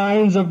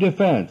lines of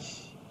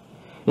defense.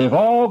 If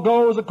all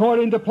goes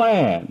according to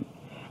plan,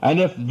 and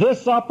if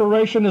this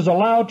operation is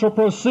allowed to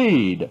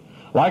proceed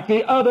like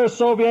the other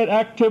Soviet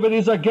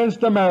activities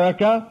against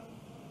America,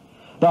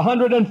 the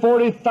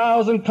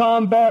 140,000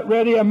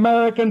 combat-ready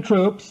American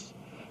troops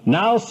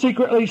now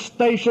secretly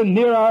stationed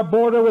near our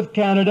border with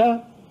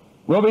Canada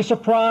will be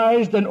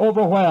surprised and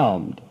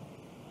overwhelmed,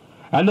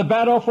 and the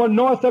battle for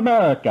North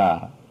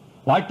America,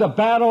 like the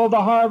Battle of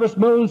the Harvest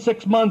Moon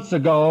 6 months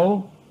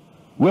ago,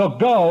 will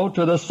go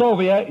to the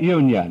Soviet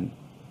Union.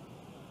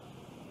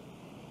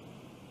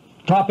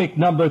 Topic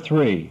number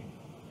 3.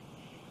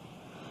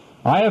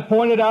 I have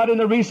pointed out in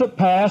the recent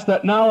past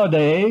that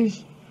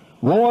nowadays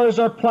wars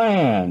are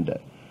planned.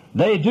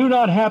 They do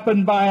not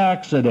happen by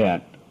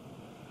accident.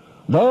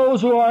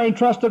 Those who are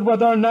entrusted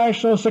with our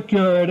national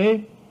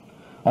security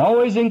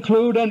always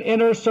include an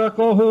inner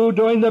circle who,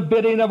 doing the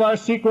bidding of our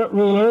secret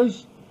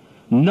rulers,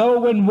 know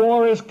when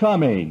war is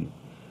coming,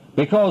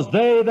 because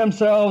they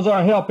themselves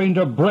are helping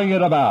to bring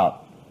it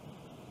about.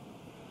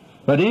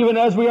 But even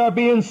as we are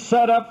being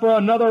set up for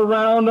another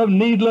round of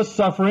needless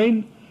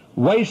suffering,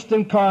 waste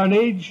and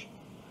carnage,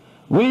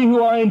 we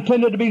who are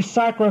intended to be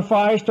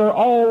sacrificed are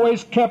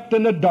always kept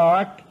in the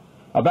dark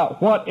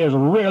about what is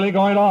really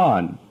going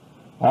on,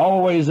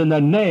 always in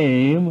the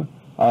name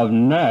of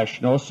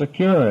national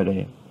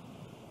security.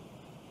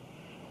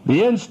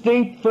 The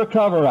instinct for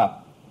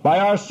cover-up by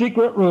our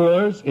secret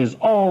rulers is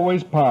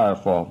always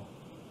powerful,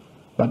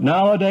 but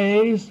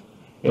nowadays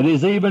it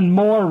is even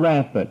more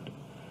rampant,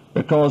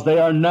 because they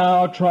are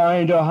now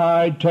trying to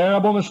hide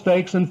terrible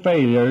mistakes and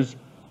failures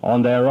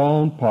on their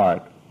own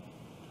part.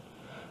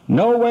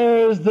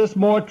 Nowhere is this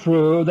more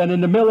true than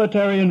in the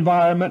military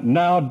environment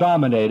now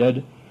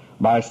dominated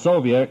by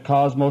Soviet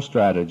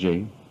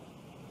Cosmostrategy.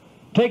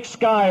 Take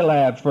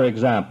Skylab, for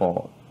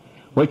example,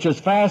 which is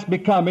fast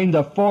becoming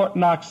the Fort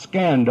Knox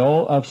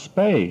scandal of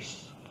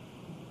space.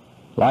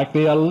 Like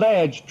the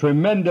alleged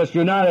tremendous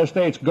United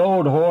States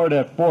gold hoard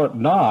at Fort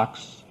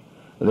Knox,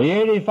 the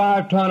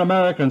 85-ton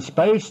American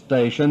space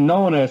station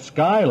known as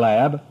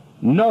Skylab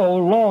no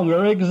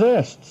longer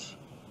exists.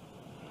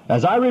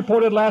 As I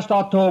reported last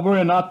October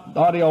in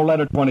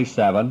Audioletter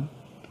 27,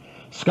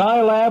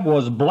 Skylab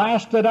was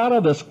blasted out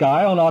of the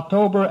sky on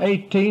October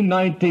 18,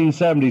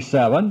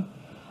 1977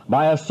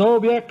 by a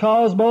Soviet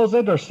Cosmos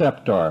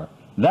interceptor,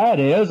 that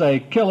is, a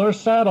killer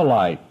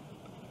satellite.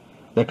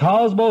 The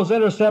Cosmos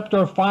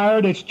interceptor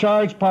fired its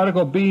charged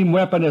particle beam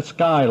weapon at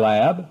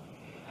Skylab,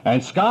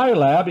 and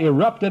Skylab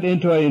erupted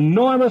into an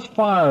enormous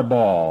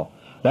fireball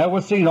that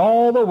was seen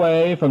all the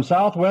way from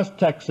southwest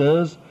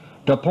Texas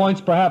to points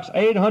perhaps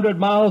 800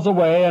 miles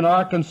away in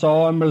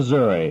Arkansas and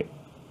Missouri.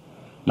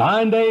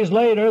 9 days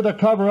later the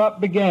cover-up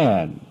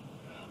began.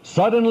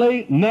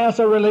 Suddenly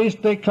NASA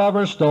released a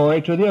cover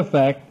story to the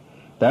effect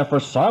that for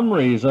some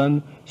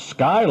reason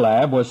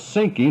Skylab was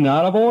sinking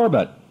out of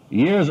orbit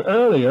years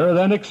earlier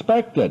than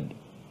expected,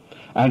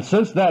 and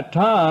since that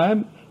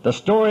time the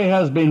story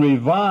has been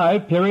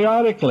revived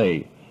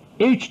periodically,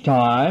 each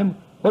time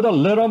with a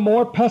little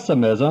more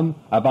pessimism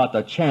about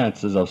the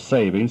chances of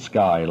saving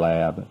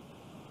Skylab.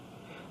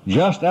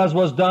 Just as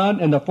was done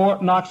in the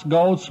Fort Knox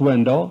gold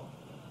swindle,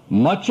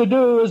 much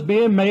ado is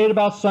being made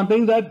about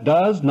something that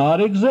does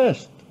not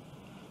exist,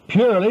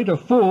 purely to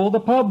fool the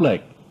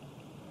public.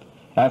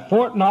 At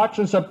Fort Knox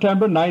in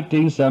September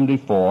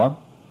 1974,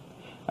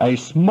 a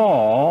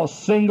small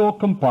single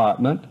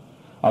compartment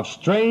of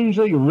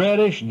strangely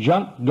reddish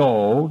junk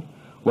gold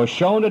was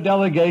shown a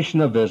delegation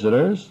of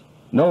visitors,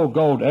 no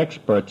gold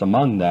experts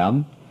among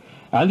them,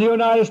 and the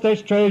United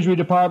States Treasury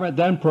Department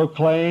then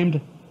proclaimed,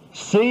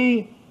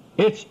 "See,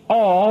 it's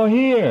all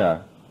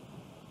here."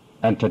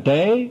 And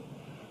today,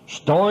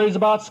 stories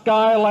about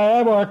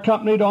Skylab are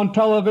accompanied on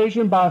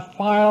television by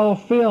file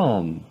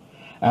film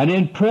and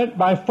in print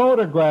by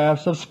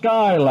photographs of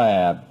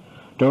Skylab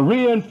to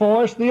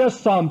reinforce the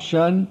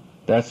assumption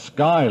that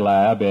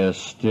Skylab is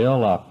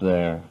still up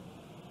there.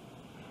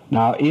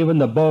 Now even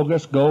the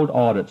bogus gold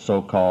audit,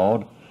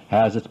 so-called,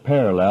 has its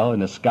parallel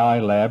in the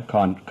Skylab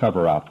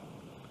cover-up.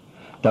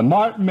 The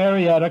Martin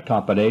Marietta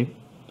Company,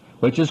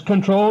 which is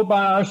controlled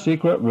by our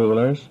secret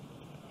rulers,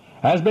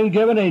 has been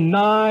given a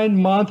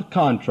 9-month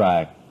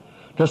contract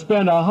to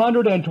spend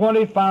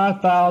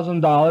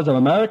 $125,000 of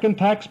American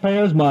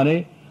taxpayers'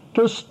 money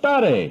to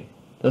study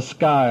the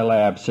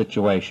Skylab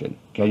situation.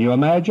 Can you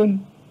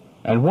imagine?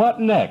 And what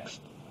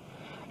next?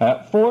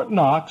 At Fort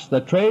Knox,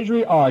 the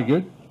Treasury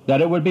argued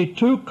that it would be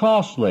too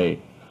costly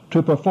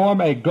to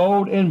perform a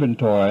gold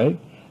inventory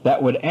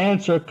that would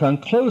answer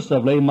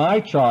conclusively my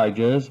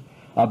charges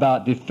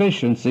about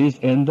deficiencies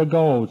in the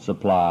gold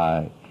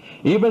supply.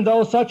 even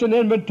though such an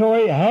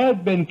inventory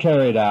had been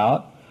carried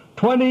out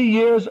 20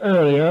 years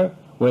earlier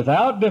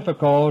without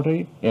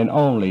difficulty in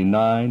only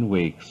 9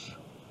 weeks.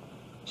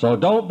 So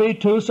don't be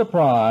too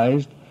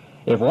surprised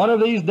if one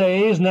of these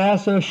days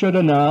NASA should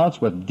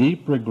announce, with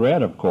deep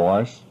regret of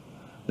course,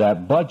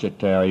 that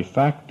budgetary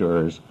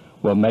factors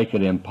will make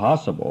it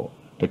impossible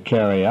to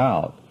carry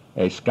out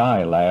a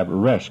Skylab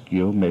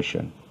rescue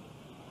mission.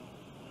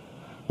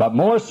 But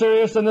more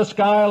serious than the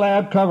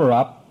Skylab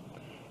cover-up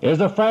is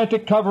the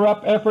frantic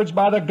cover-up efforts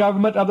by the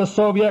government of the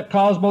Soviet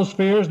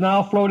Cosmospheres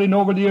now floating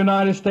over the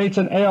United States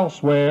and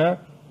elsewhere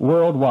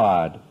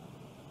worldwide.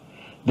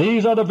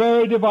 These are the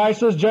very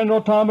devices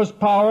General Thomas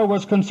Power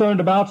was concerned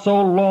about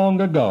so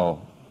long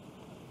ago.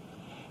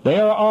 They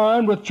are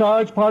armed with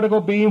charged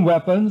particle beam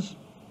weapons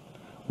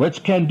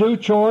which can do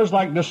chores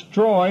like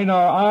destroying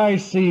our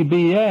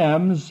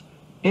ICBMs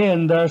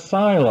in their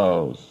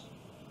silos.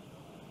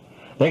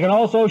 They can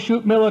also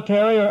shoot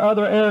military or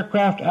other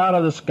aircraft out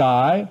of the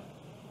sky,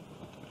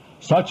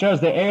 such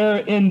as the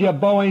Air India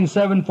Boeing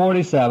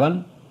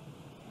 747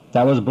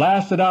 that was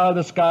blasted out of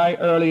the sky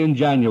early in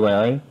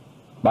January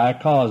by a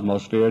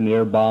Cosmosphere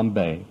near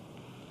Bombay.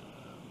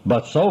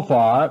 But so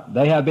far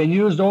they have been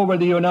used over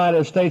the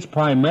United States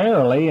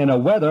primarily in a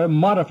weather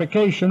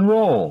modification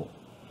role.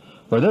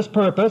 For this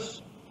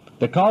purpose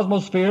the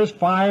Cosmospheres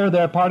fire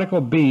their particle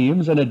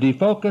beams in a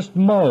defocused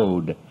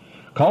mode,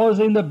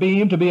 causing the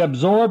beam to be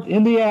absorbed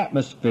in the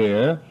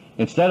atmosphere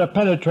instead of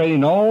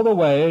penetrating all the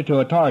way to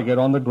a target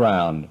on the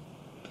ground.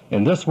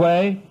 In this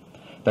way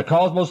the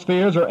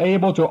Cosmospheres are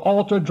able to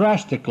alter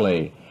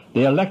drastically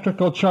the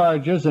electrical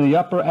charges in the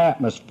upper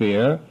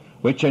atmosphere,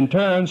 which in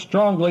turn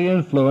strongly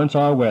influence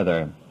our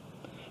weather.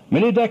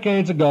 Many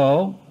decades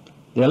ago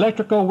the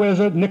electrical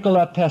wizard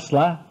Nikola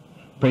Tesla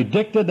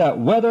predicted that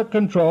weather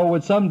control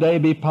would someday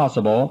be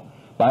possible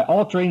by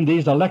altering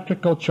these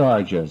electrical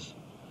charges.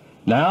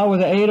 Now, with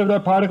the aid of their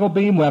particle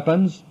beam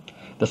weapons,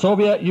 the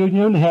Soviet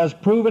Union has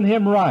proven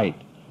him right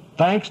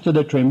thanks to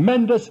the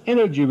tremendous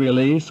energy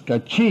release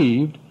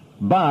achieved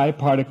by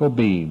particle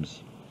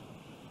beams.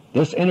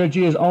 This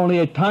energy is only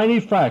a tiny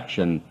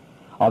fraction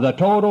of the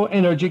total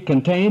energy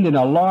contained in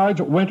a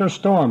large winter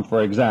storm,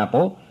 for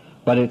example,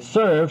 but it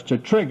serves to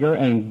trigger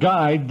and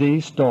guide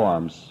these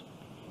storms.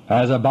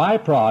 As a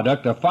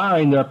byproduct of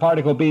firing their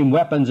particle beam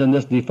weapons in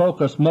this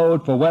defocused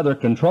mode for weather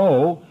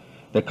control,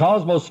 the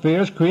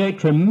Cosmospheres create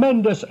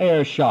tremendous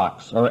air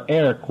shocks or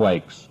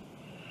airquakes.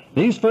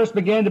 These first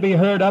began to be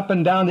heard up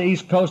and down the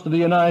east coast of the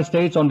United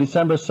States on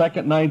December 2,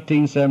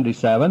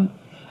 1977,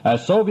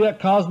 as Soviet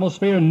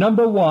Cosmosphere No.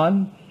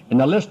 1 in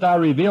the list I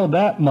revealed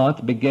that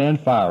month began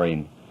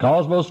firing.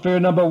 Cosmosphere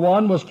No.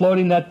 1 was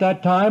floating at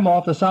that time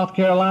off the South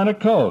Carolina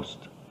coast.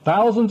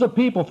 Thousands of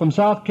people from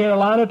South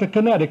Carolina to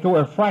Connecticut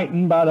were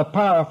frightened by the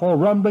powerful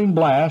rumbling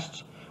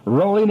blasts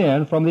rolling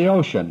in from the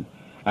ocean,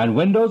 and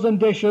windows and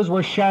dishes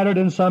were shattered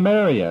in some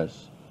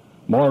areas.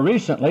 More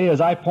recently, as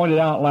I pointed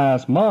out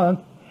last month,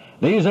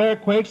 these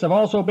airquakes have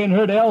also been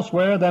heard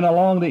elsewhere than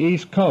along the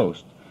East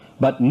Coast,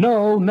 but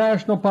no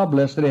national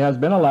publicity has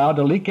been allowed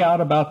to leak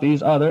out about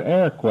these other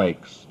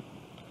airquakes.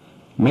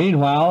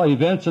 Meanwhile,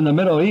 events in the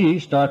Middle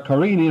East are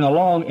careening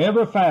along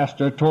ever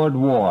faster toward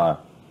war.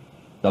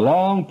 The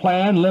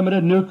long-planned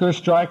limited nuclear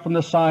strike from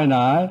the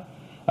Sinai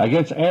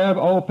against Arab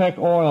OPEC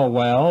oil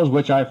wells,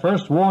 which I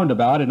first warned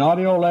about in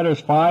AUDIO letters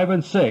 5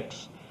 and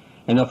 6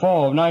 in the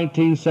fall of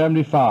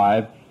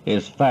 1975,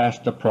 is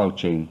fast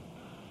approaching.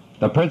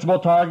 The principal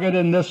target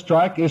in this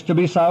strike is to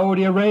be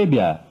Saudi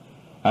Arabia,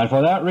 and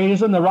for that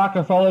reason the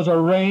Rockefellers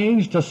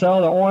arranged to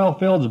sell the oil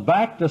fields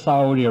back to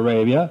Saudi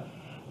Arabia,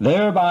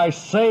 thereby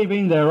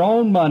saving their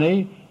own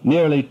money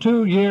nearly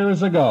 2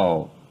 years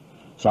ago.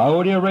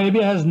 Saudi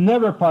Arabia has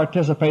never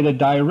participated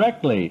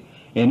directly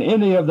in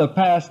any of the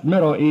past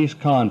Middle East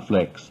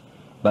conflicts,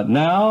 but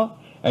now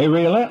a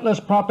relentless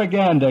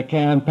propaganda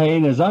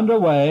campaign is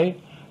underway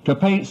to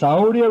paint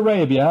Saudi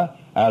Arabia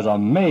as a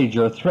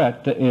major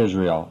threat to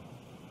Israel.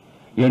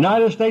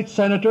 United States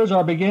Senators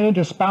are beginning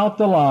to spout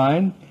the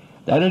line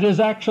that it is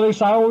actually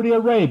Saudi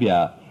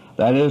Arabia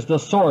that is the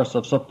source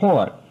of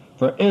support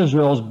for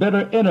Israel's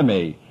bitter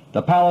enemy,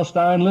 the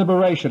Palestine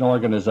Liberation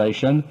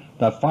Organization,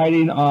 the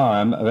fighting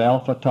arm of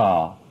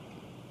al-Fatah.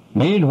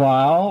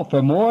 Meanwhile,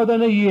 for more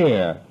than a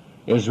year,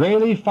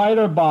 Israeli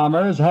fighter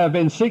bombers have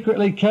been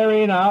secretly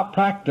carrying out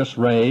practice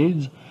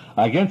raids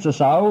against the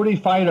Saudi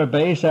fighter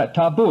base at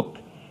Tabuk,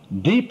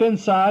 deep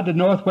inside the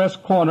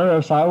northwest corner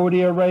of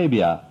Saudi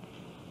Arabia.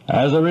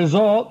 As a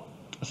result,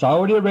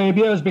 Saudi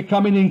Arabia is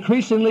becoming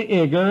increasingly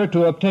eager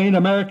to obtain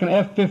American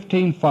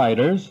F-15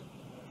 fighters,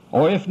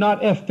 or if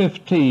not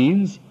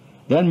F-15s,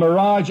 then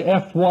Mirage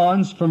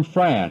F-1s from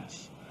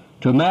France,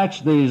 to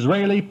match the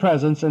Israeli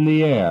presence in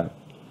the air.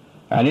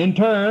 And in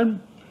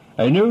turn,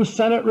 a new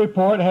Senate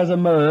report has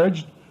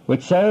emerged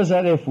which says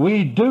that if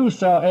we do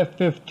sell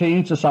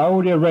F-15s to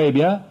Saudi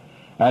Arabia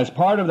as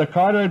part of the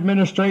Carter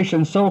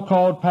administration's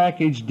so-called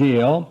package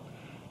deal,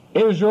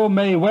 Israel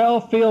may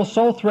well feel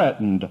so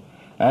threatened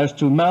as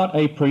to mount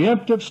a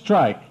preemptive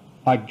strike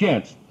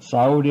against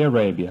Saudi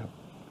Arabia.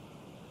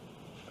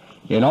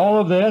 In all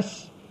of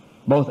this,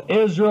 both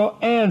Israel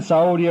and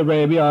Saudi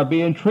Arabia are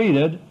being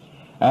treated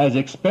as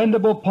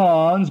expendable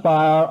pawns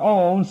by our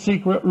own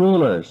secret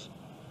rulers.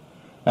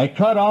 A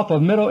cut-off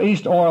of Middle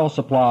East oil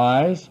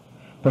supplies,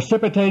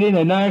 precipitating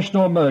a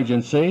national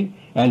emergency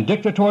and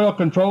dictatorial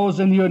controls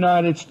in the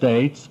United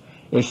States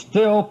is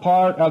still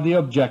part of the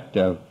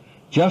objective,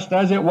 just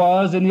as it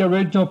was in the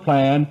original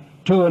plan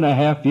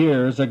 2.5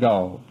 years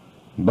ago.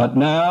 But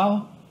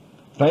now,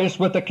 faced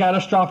with the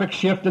catastrophic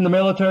shift in the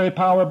military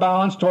power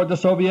balance toward the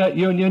Soviet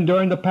Union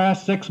during the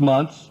past 6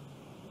 months,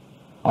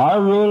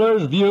 our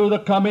rulers view the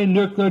coming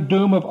nuclear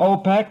doom of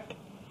OPEC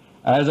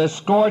as a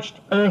scorched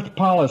earth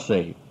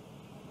policy.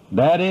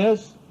 That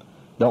is,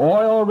 the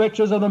oil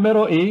riches of the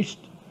Middle East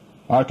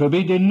are to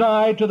be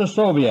denied to the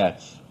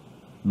Soviets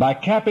by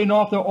capping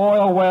off the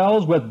oil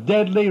wells with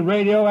deadly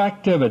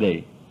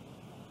radioactivity.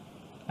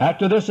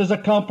 After this is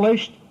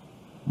accomplished,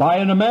 by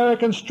an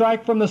American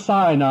strike from the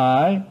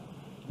Sinai,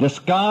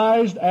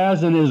 disguised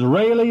as an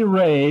Israeli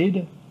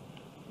raid,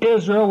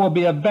 Israel will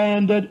be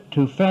abandoned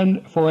to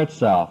fend for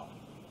itself.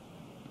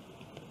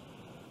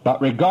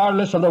 But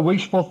regardless of the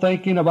wishful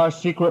thinking of our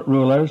secret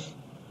rulers,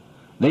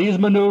 these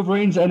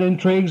maneuverings and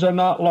intrigues are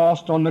not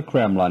lost on the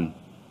Kremlin.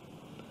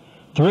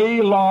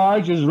 3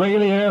 large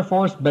Israeli Air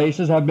Force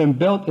bases have been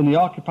built in the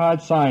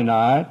occupied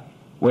Sinai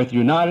with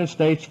United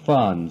States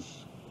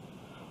funds.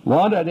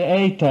 One at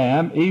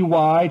Etam,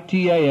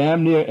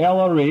 EYTAM, near El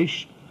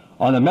Arish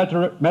on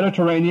the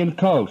Mediterranean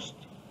coast.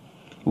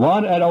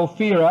 One at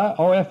Ophira,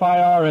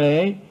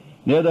 OFIRA,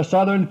 near the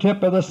southern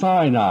tip of the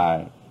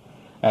Sinai.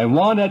 And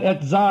one at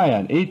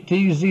Etzion,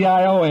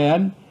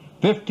 ETZION,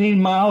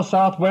 15 miles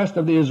southwest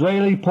of the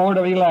Israeli port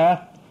of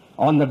Eilat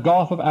on the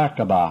Gulf of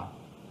Aqaba.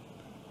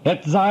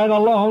 Etzion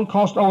alone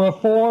cost over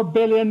 $4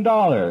 billion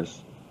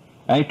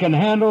and can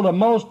handle the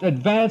most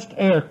advanced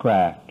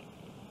aircraft.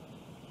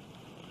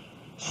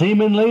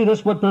 Seemingly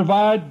this would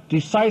provide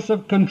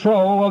decisive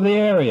control of the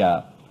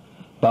area,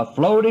 but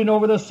floating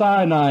over the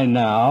Sinai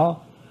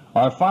now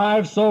are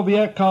 5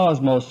 Soviet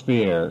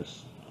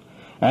Cosmospheres,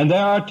 and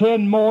there are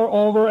 10 more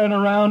over and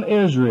around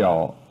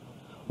Israel,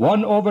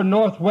 one over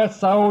northwest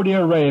Saudi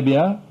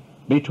Arabia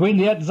between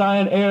the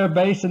Etzion Air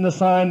Base in the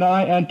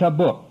Sinai and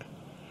Tabuk,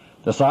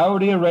 the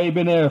Saudi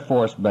Arabian Air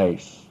Force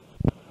Base,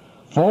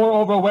 4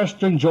 over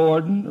western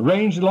Jordan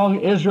ranged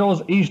along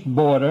Israel's east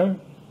border,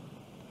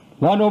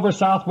 1 over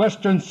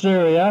southwestern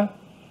Syria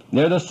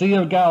near the Sea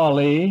of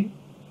Galilee,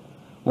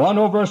 1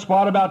 over a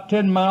spot about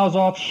 10 miles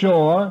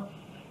offshore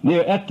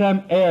near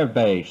Etam Air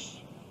Base,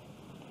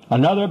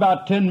 another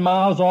about 10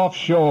 miles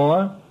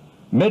offshore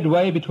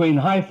midway between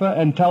Haifa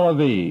and Tel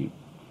Aviv,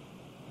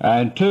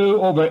 and 2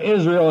 over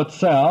Israel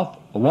itself,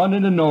 1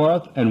 in the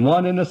north and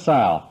 1 in the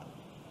south.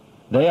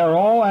 They are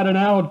all at an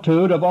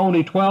altitude of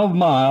only 12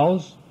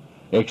 miles,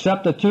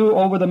 except the 2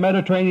 over the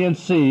Mediterranean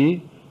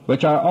Sea,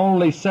 which are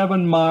only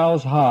 7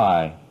 miles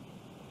high.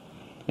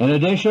 In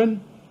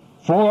addition,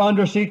 4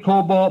 undersea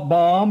cobalt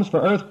bombs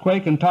for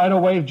earthquake and tidal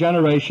wave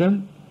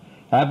generation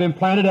have been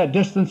planted at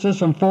distances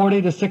from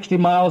 40 to 60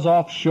 miles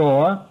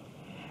offshore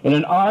in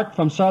an arc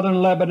from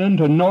southern Lebanon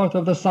to north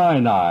of the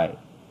Sinai.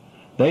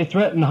 They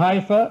threaten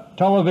Haifa,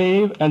 Tel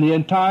Aviv, and the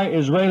entire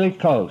Israeli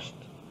coast.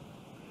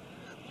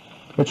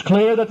 It's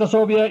clear that the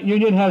Soviet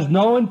Union has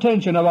no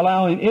intention of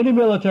allowing any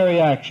military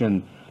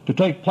action to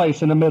take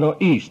place in the Middle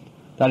East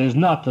that is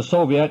not to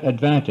Soviet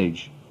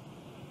advantage.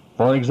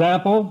 For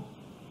example,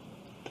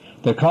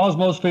 the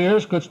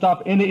Cosmospheres could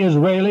stop any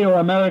Israeli or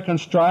American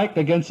strike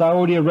against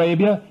Saudi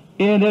Arabia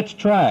in its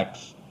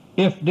tracks,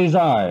 if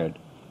desired.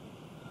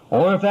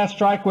 Or if that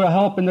strike will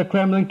help in the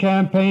Kremlin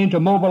campaign to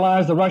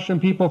mobilize the Russian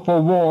people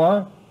for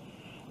war,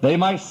 they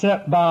might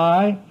sit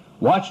by,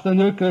 watch the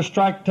nuclear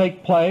strike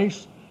take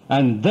place,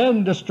 and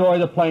then destroy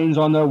the planes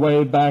on their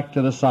way back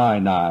to the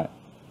Sinai.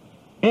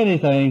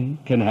 Anything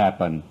can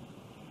happen.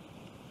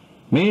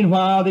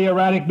 Meanwhile, the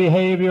erratic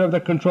behavior of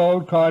the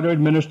controlled Carter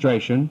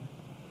administration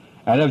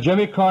and of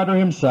Jimmy Carter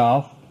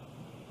himself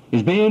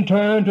is being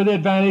turned to the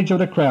advantage of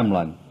the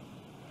Kremlin.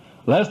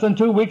 Less than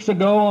 2 weeks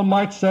ago, on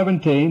March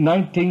 17,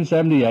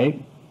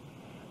 1978,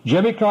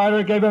 Jimmy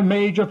Carter gave a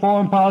major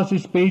foreign policy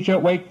speech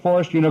at Wake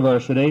Forest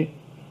University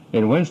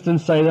in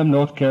Winston-Salem,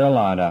 North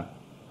Carolina.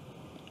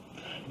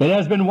 It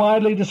has been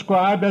widely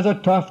described as a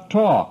tough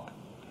talk,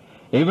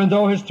 even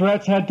though his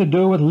threats had to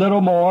do with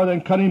little more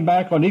than cutting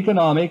back on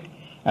economic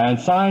and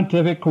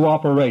scientific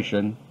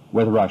cooperation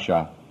with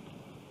Russia.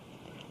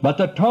 But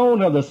the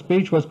tone of the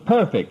speech was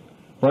perfect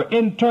for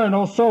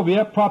internal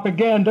Soviet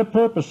propaganda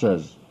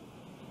purposes.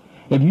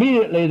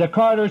 Immediately the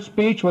Carter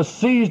speech was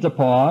seized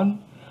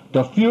upon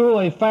to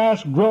fuel a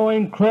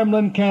fast-growing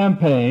Kremlin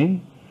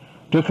campaign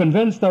to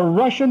convince the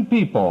Russian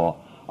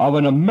people of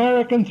an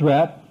American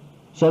threat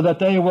so that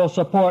they will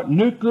support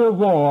nuclear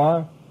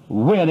war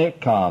when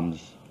it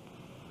comes.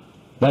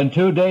 Then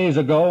 2 days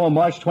ago, on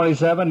March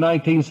 27,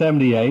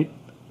 1978,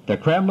 the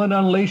Kremlin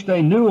unleashed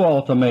a new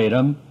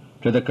ultimatum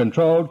to the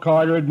controlled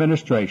Carter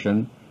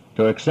administration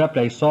to accept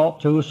a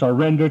SALT II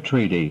surrender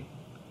treaty.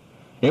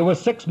 It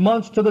was 6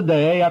 months to the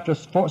day after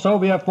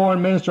Soviet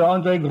Foreign Minister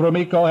Andrei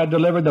Gromyko had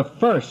delivered the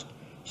first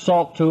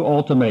SALT II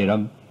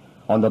ultimatum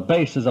on the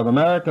basis of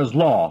America's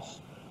loss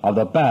of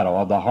the Battle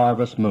of the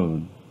Harvest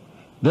Moon.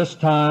 This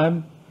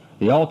time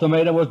the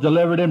ultimatum was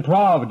delivered in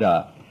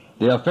Pravda,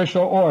 the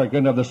official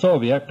organ of the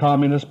Soviet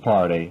Communist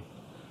Party.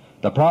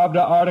 The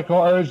Pravda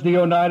article urged the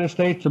United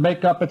States to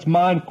make up its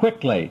mind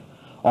quickly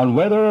on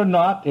whether or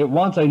not it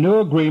wants a new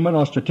agreement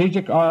on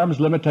strategic arms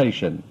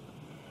limitation.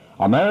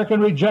 American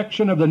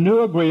rejection of the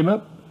new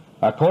agreement,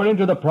 according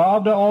to the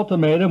Pravda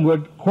ultimatum,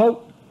 would,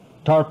 quote,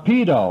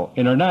 torpedo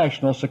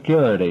international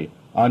security,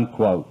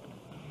 unquote.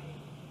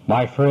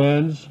 My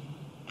friends,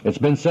 it's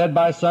been said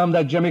by some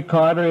that Jimmy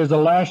Carter is the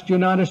last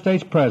United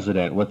States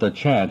President with a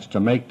chance to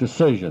make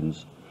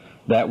decisions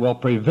that will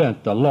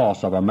prevent the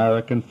loss of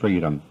American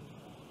freedom.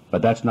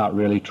 But that's not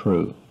really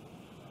true.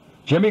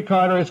 Jimmy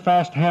Carter is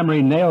fast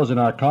hammering nails in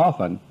our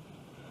coffin,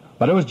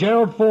 but it was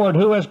Gerald Ford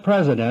who, as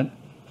President,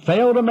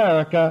 failed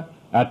America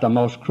at the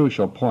most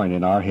crucial point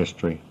in our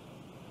history.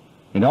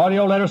 In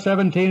AUDIO LETTER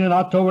 17 in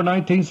October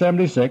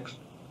 1976,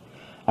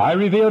 I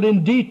revealed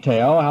in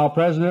detail how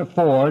President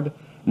Ford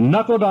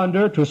knuckled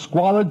under to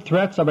squalid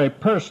threats of a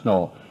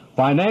personal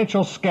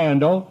financial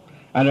scandal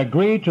and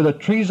agreed to the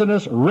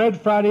treasonous Red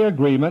Friday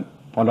Agreement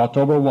on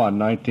October 1,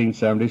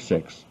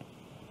 1976.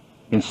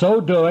 In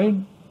so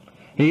doing,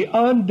 he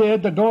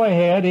undid the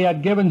go-ahead he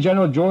had given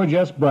General George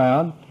S.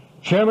 Brown,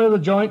 Chairman of the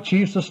Joint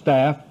Chiefs of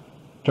Staff,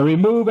 to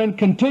remove and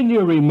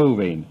continue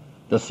removing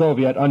the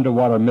Soviet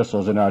underwater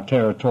missiles in our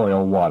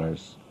territorial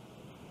waters.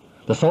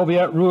 The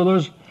Soviet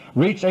rulers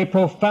reached a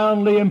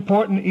profoundly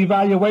important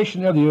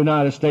evaluation of the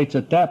United States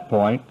at that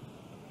point.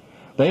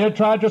 They had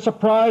tried to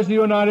surprise the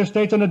United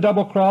States in a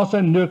double-cross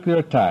and nuclear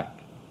attack.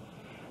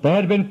 They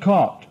had been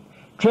caught,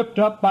 tripped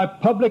up by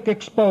public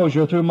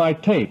exposure through my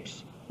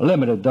tapes,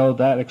 limited though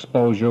that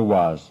exposure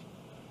was,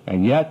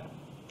 and yet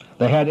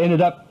they had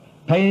ended up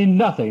paying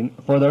nothing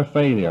for their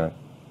failure.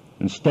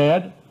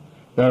 Instead,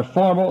 their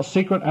former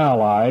secret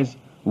allies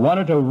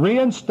wanted to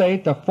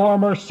reinstate the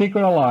former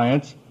secret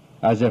alliance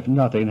as if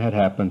nothing had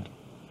happened,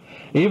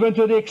 even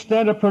to the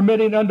extent of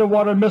permitting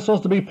underwater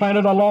missiles to be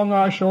planted along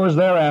our shores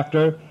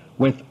thereafter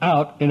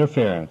without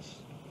interference.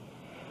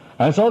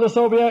 And so the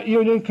Soviet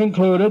Union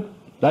concluded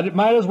that it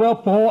might as well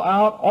pull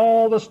out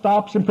all the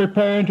stops in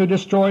preparing to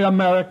destroy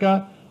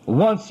America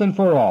once and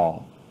for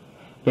all,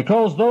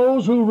 because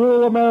those who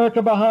rule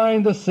America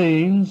behind the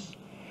scenes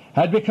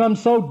had become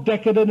so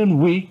decadent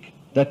and weak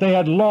that they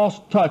had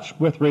lost touch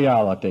with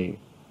reality.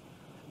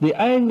 The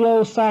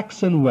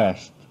Anglo-Saxon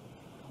West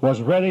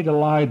was ready to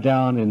lie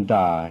down and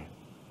die.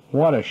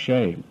 What a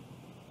shame!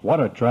 What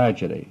a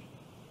tragedy!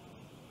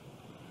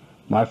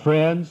 My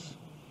friends,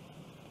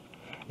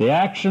 the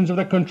actions of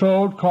the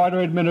controlled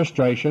Carter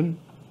administration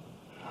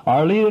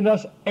are leading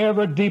us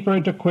ever deeper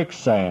into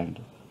quicksand,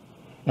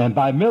 and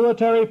by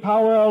military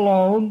power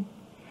alone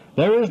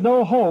there is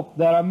no hope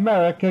that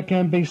America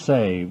can be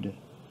saved.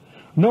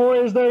 Nor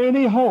is there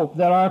any hope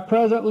that our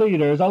present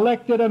leaders,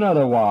 elected and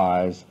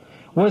otherwise,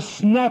 will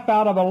snap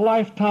out of a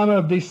lifetime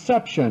of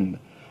deception,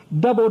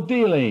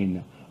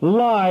 double-dealing,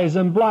 lies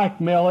and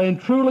blackmail, and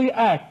truly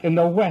act in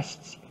the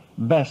West's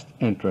best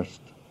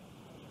interest.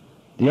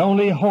 The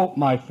only hope,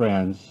 my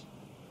friends,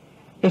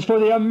 is for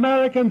the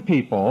American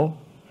people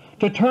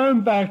to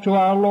turn back to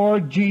our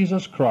Lord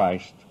Jesus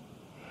Christ,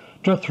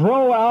 to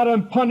throw out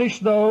and punish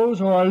those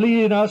who are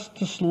leading us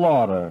to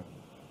slaughter,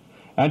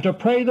 and to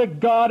pray that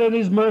God in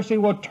His mercy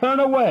will turn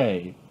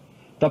away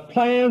the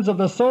plans of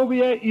the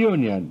Soviet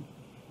Union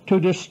to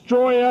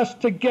destroy us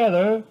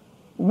together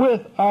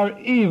with our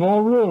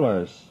evil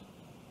rulers.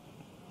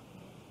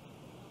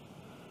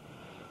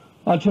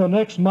 Until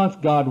next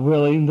month, God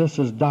willing, this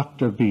is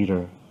Dr.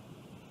 Beter.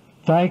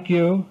 Thank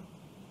you,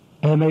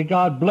 and may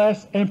God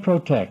bless and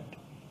protect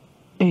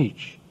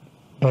each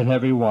and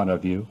every one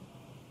of you.